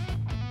off.